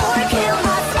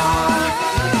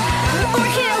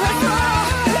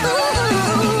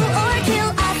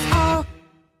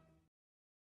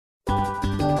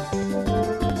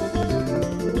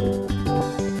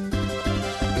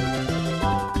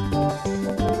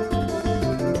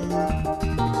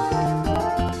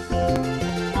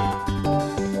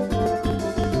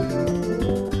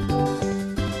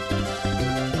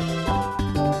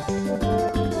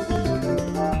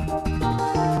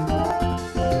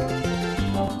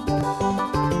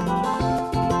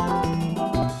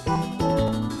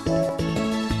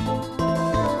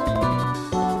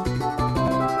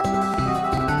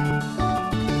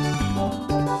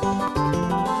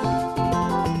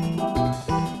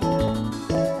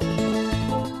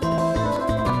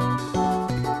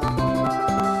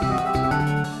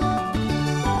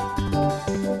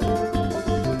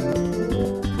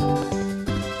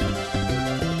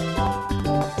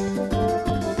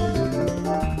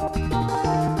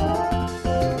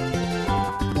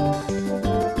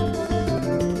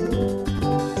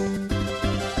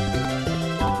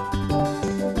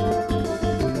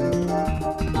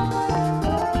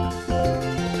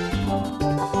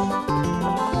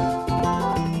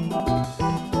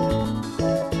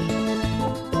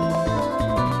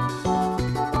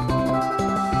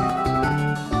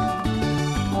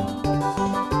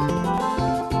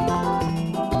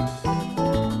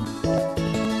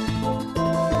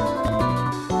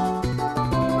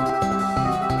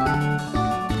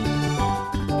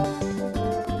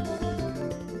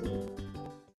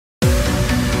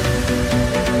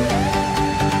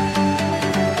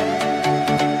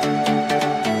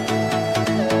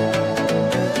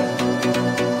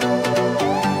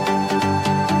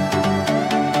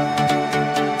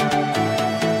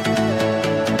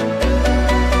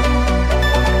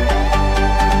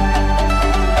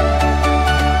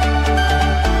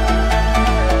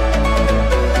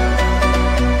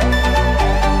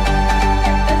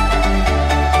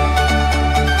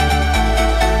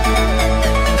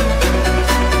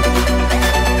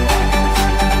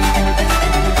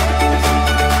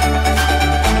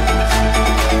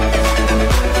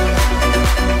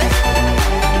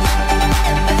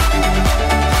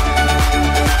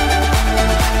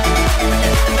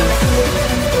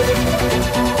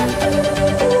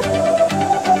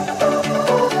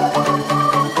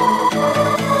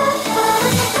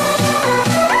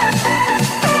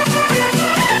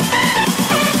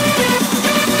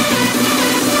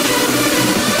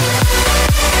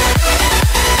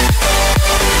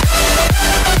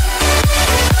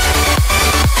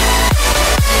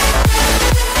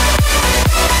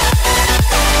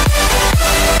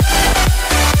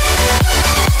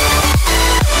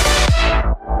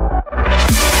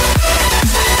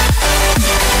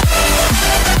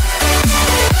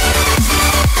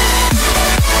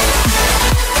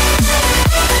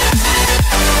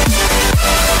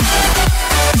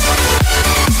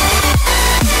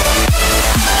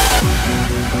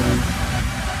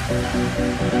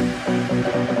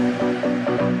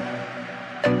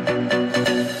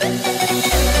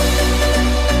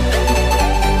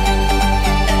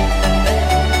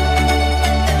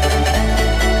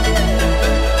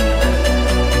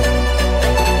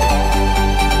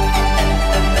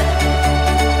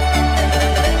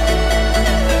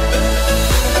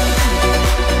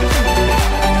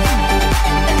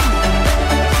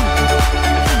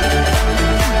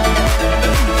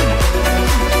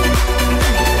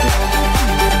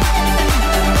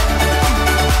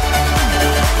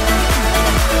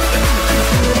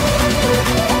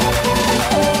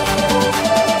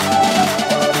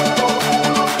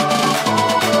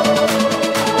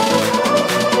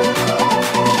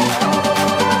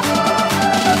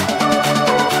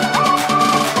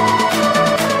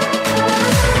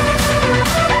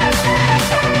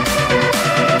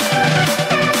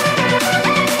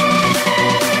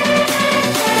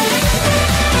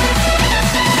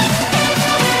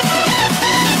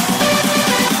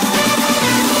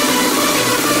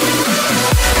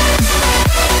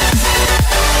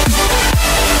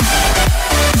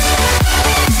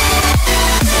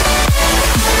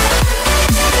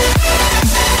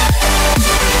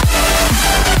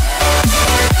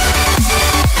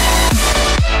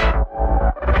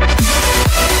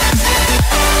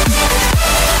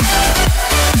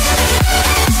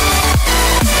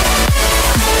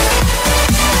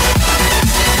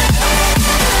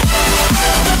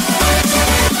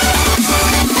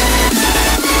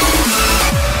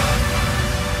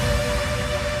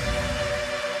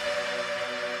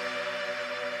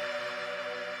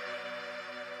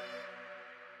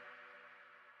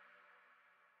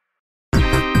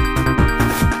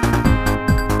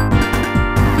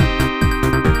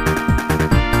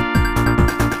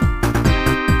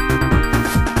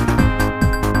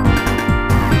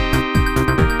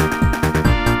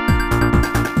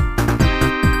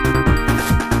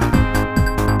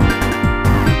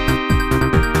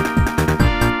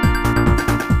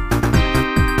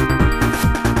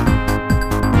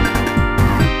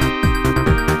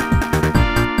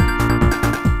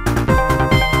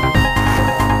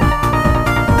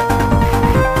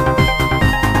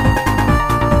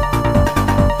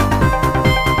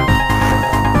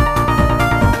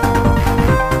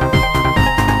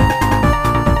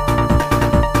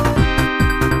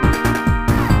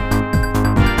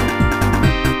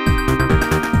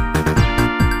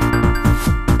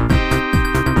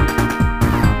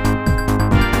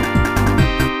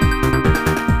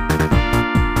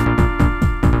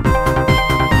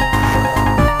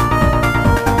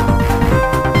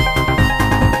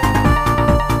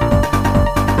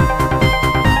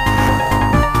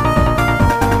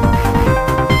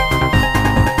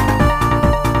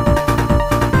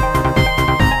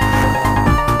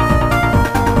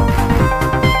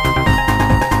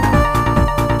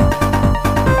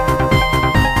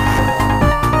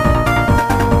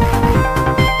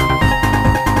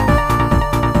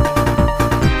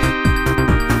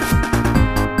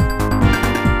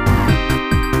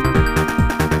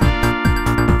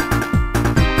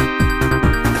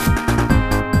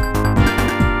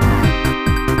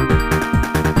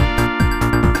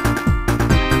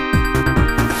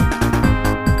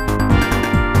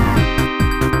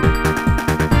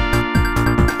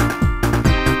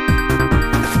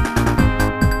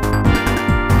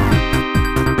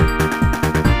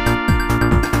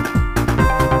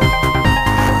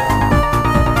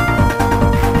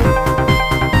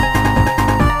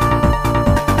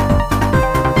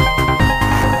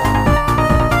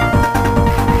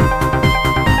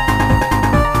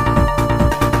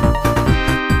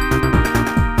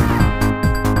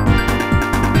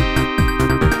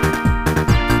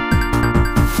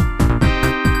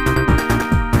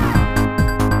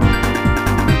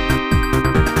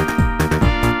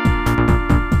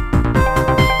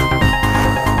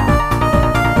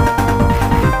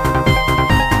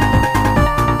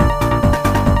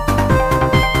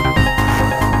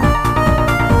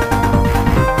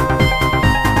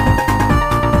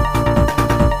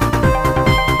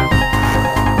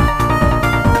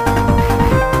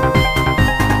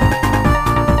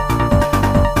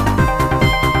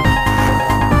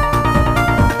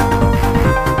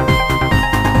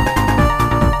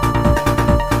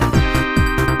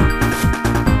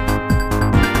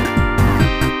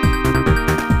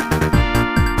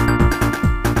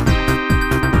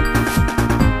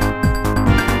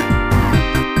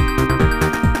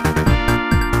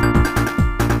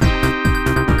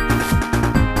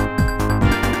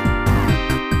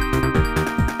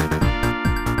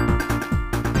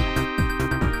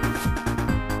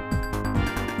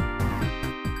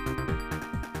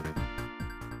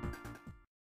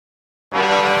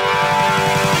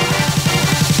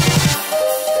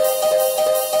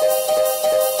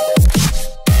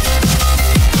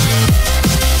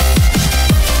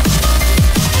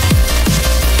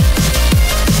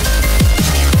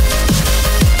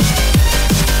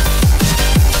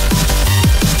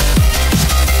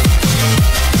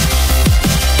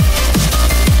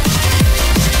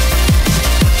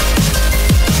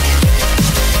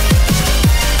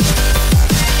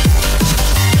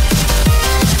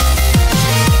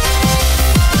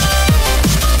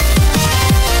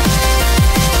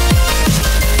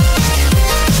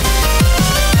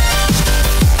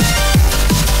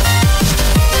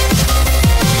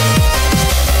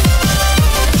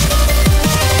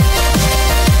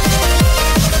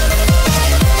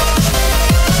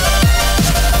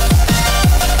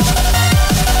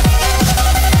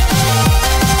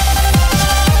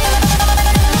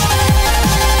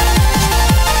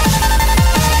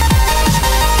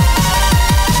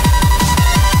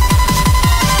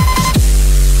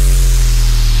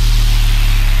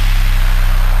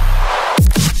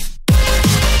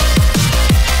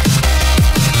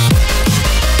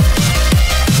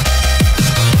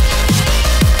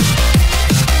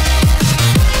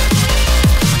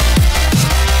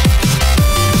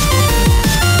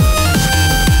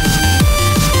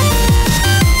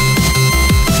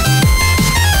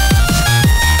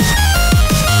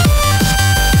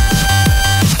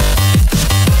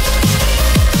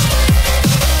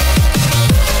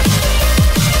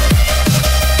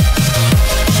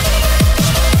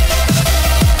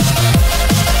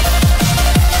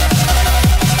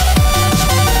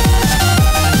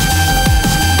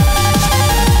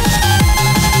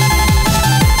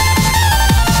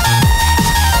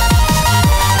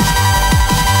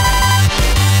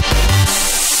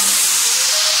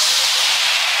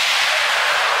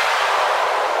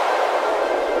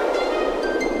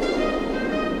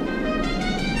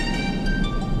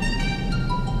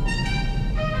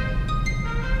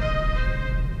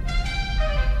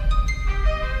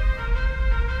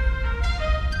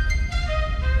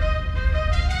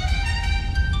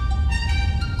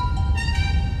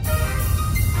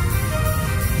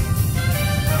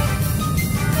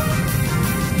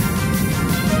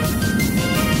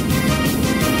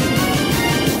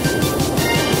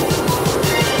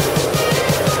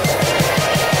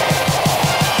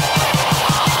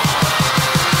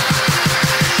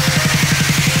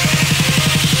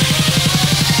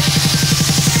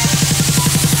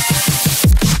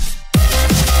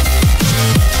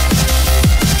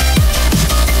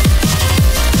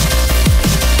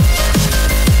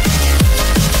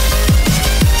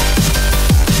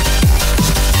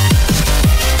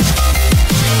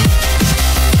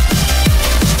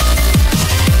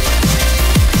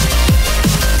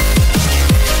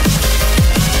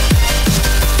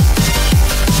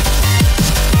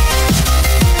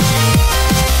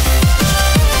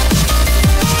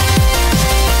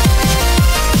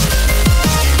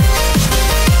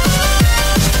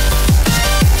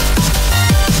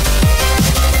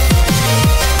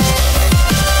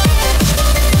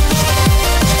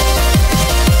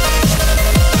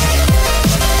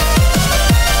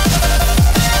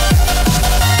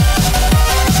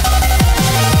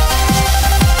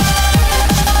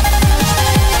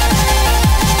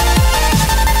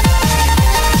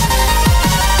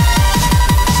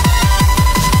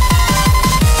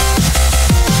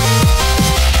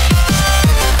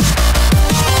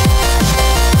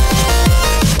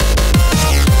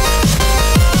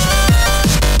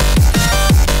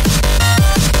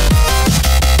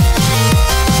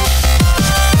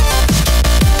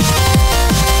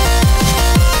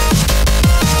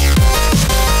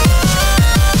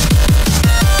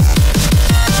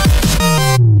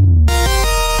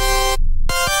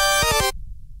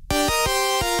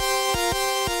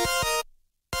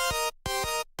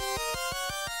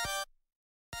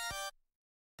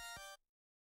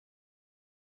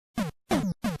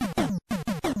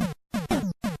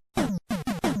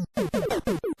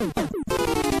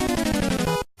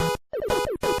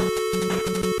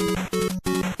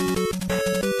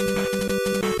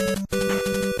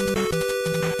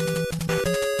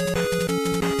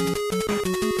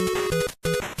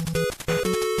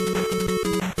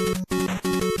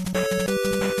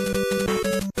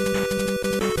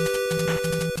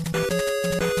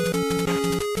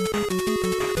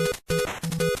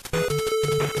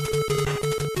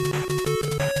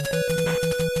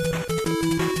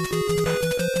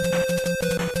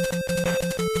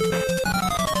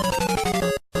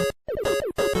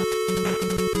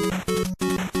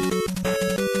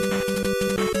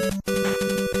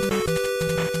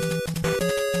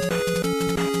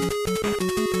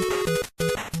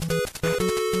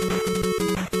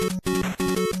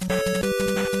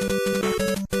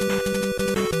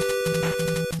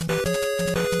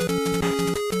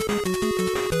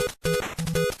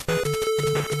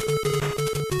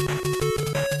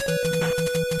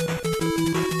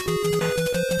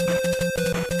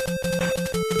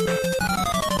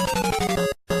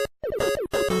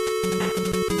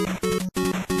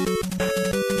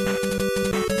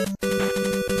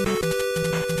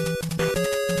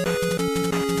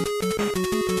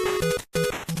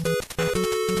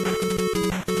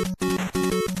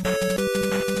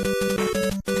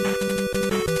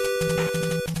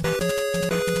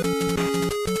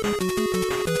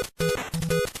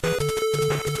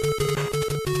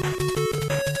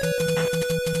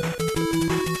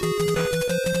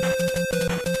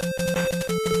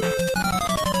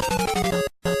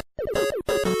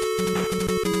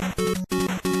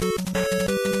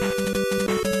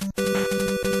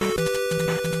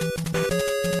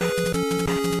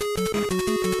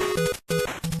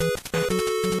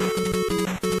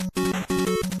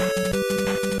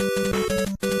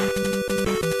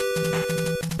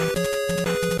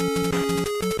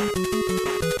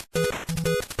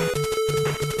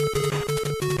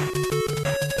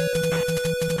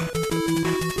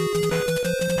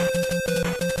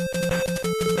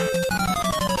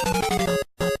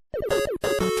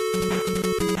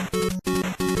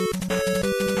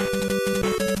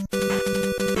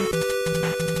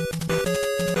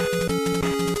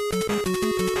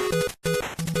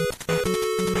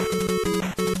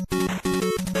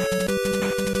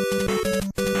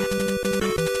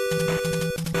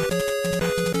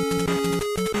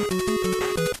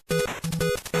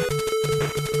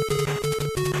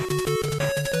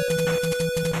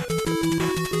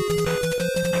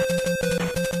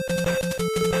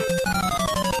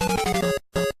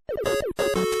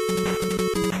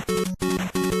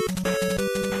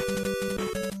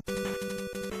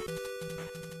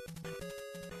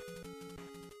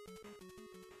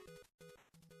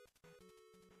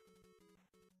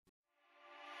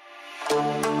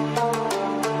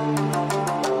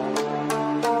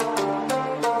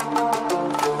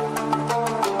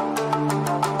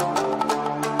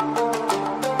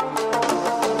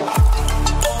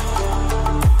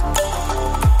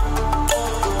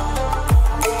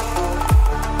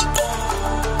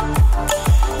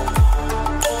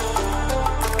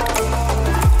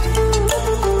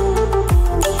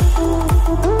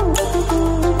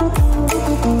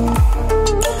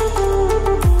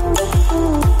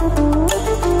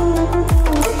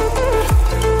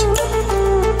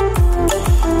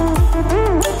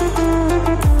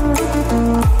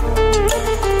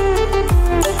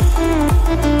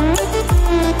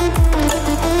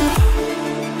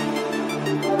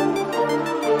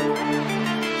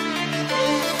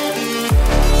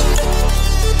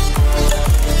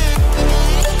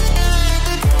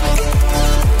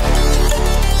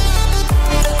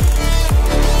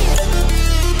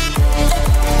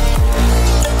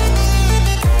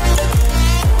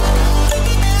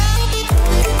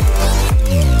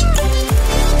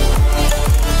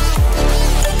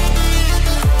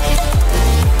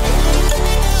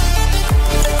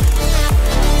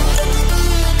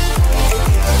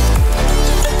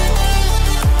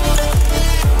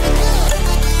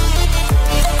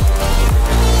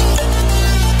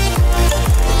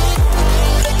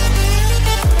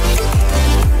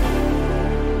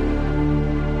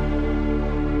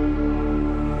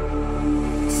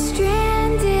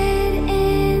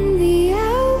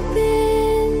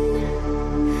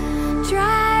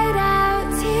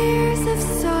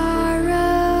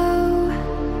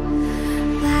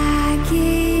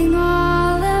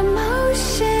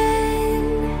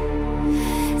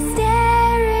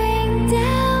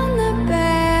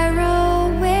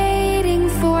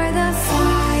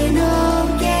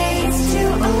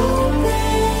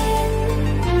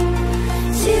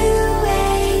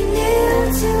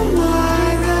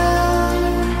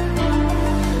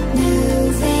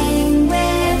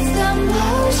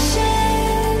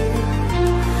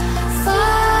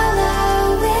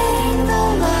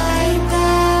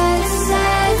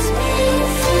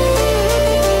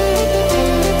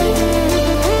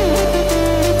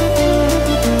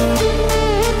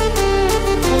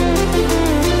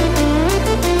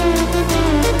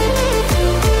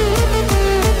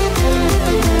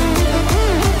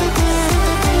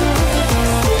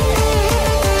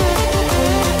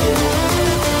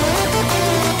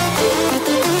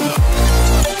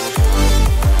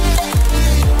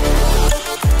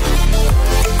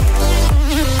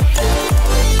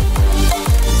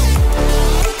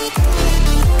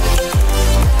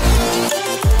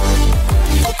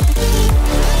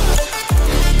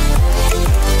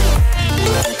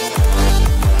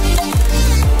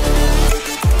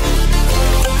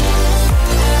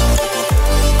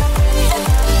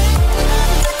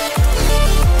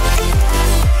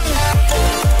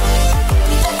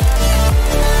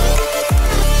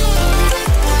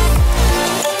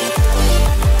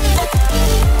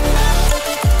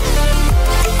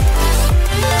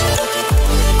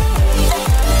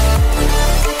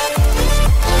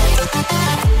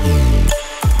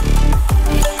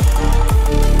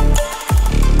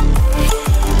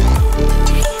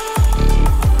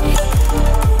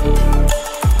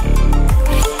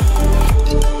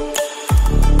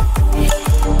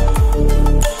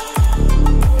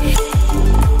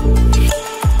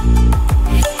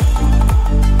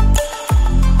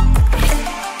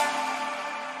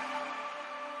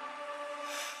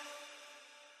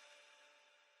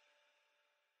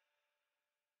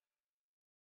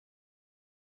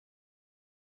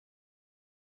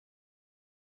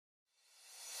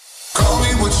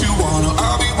 wanna,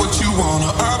 I'll be what you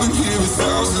wanna. I've been here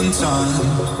 1,000 times.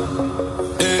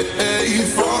 Hey, hey,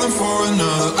 falling for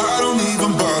another, I don't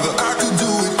even bother. I could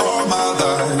do it all my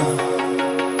life.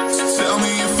 So tell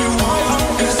me if you wanna,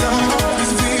 'cause I got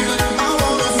this feeling. I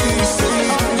wanna hear you say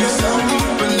it, 'cause I keep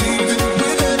believing.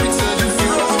 With every touch of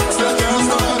you, it's like I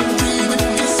started dreaming.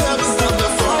 It's heaven's not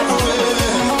that far away.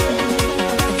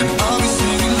 And I'll be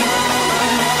singing la la la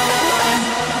la la.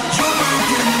 You're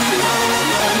making me la la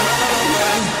la la la.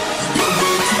 You're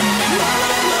making me la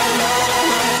la la la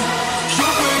la.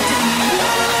 You're making me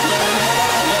la la la la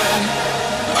la.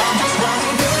 I'm just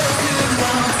running dancing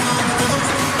round to the roof,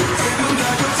 pretending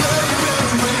like I'm taking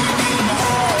away my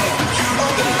heart. You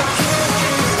know that I can't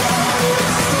keep quiet.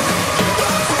 You're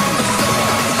right from the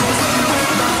start, closing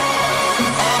with my heart.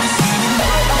 I'll be singing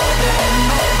la la la la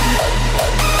la.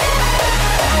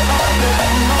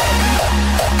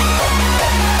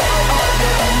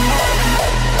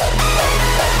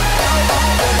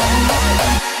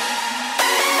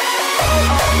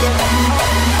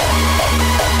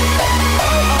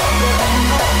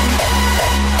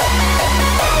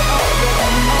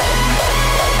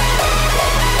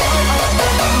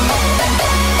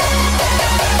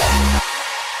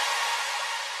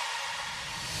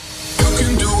 You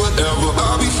can do whatever,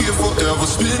 I'll be here forever,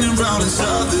 spinning round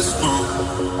inside this room.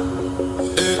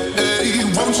 Hey, hey,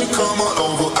 won't you come on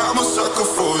over? I'm a sucker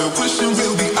for you, wishing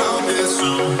we'll be out there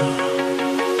soon.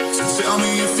 So tell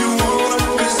me if you wanna,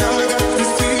 'cause I got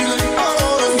this feeling. I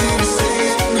wanna hear you say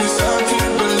it, 'cause I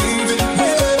can't believe it.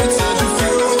 With every touch of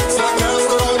you, it's like I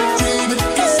started dreaming.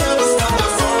 It's heaven's not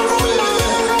that far away.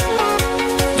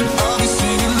 And I'll be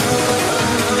singing la la la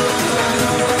la la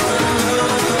la.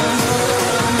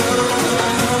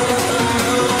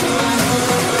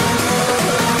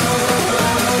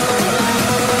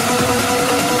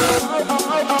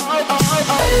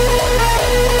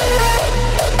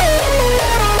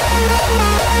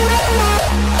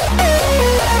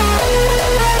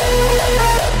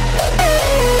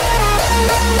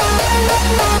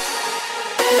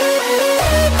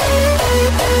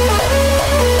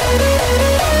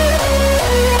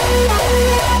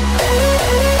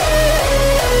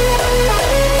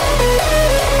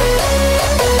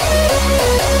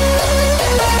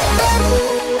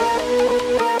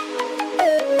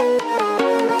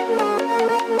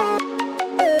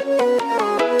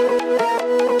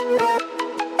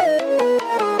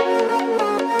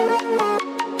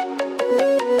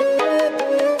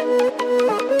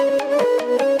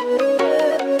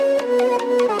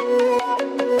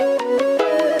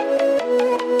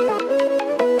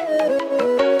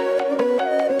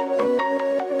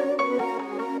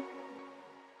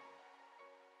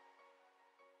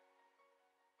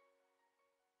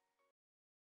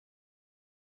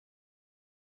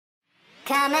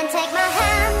 Come and take my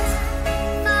hand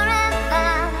forever.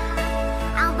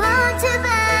 I want to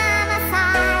by my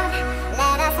side.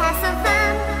 Let us have some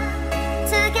fun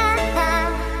together.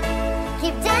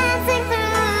 Keep dancing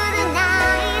through the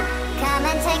night. Come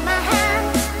and take my hand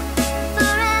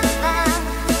forever.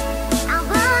 I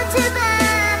want to by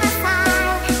my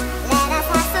side. Let us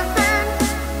have some fun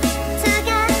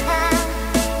together.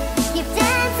 Keep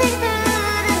dancing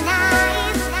through the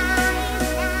night.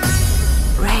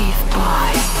 Rave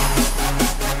boy.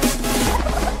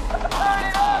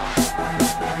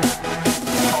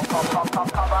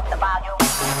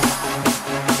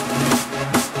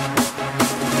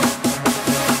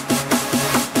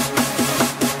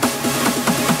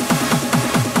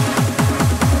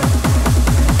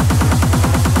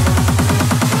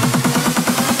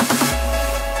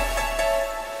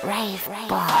 Rave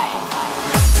boy.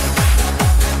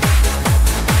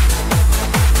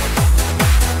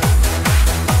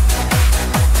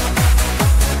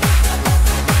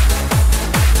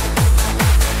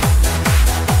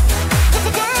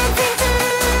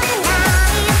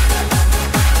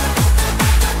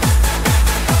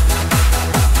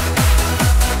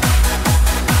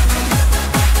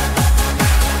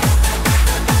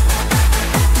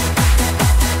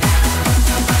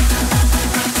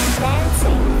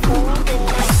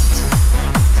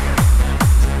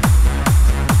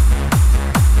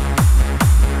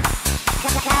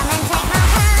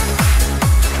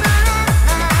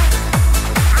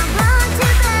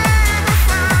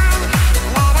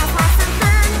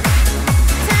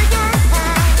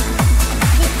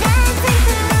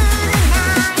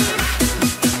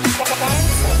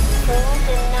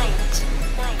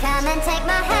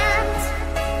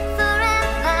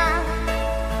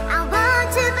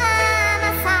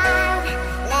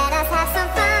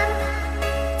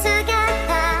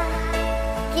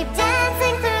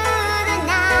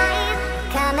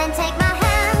 Come and take my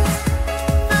hand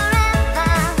forever.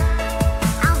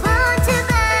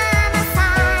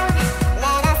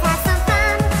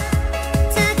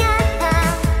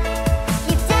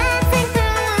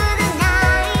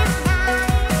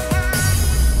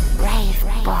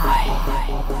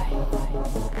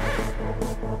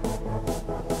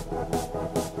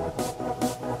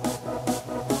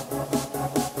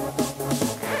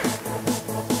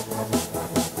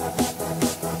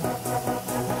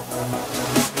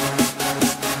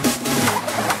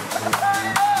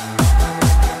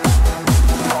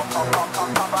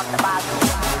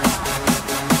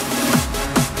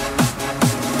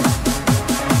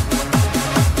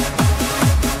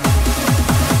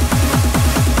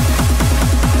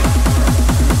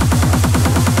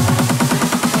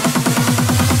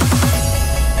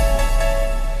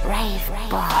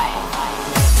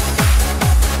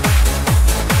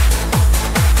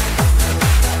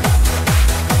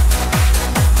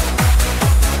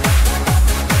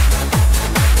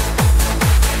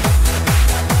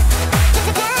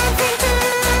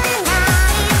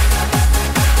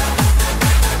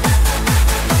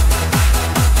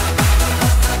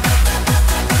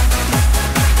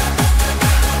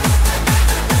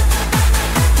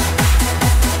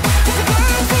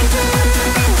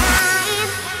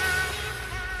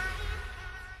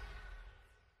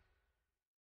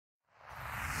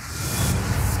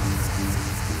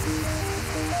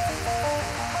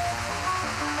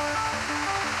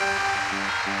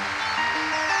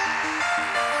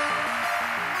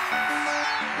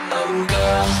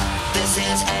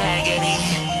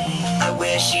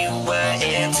 wish you were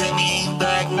into me,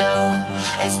 but no,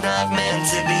 it's not meant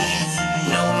to be.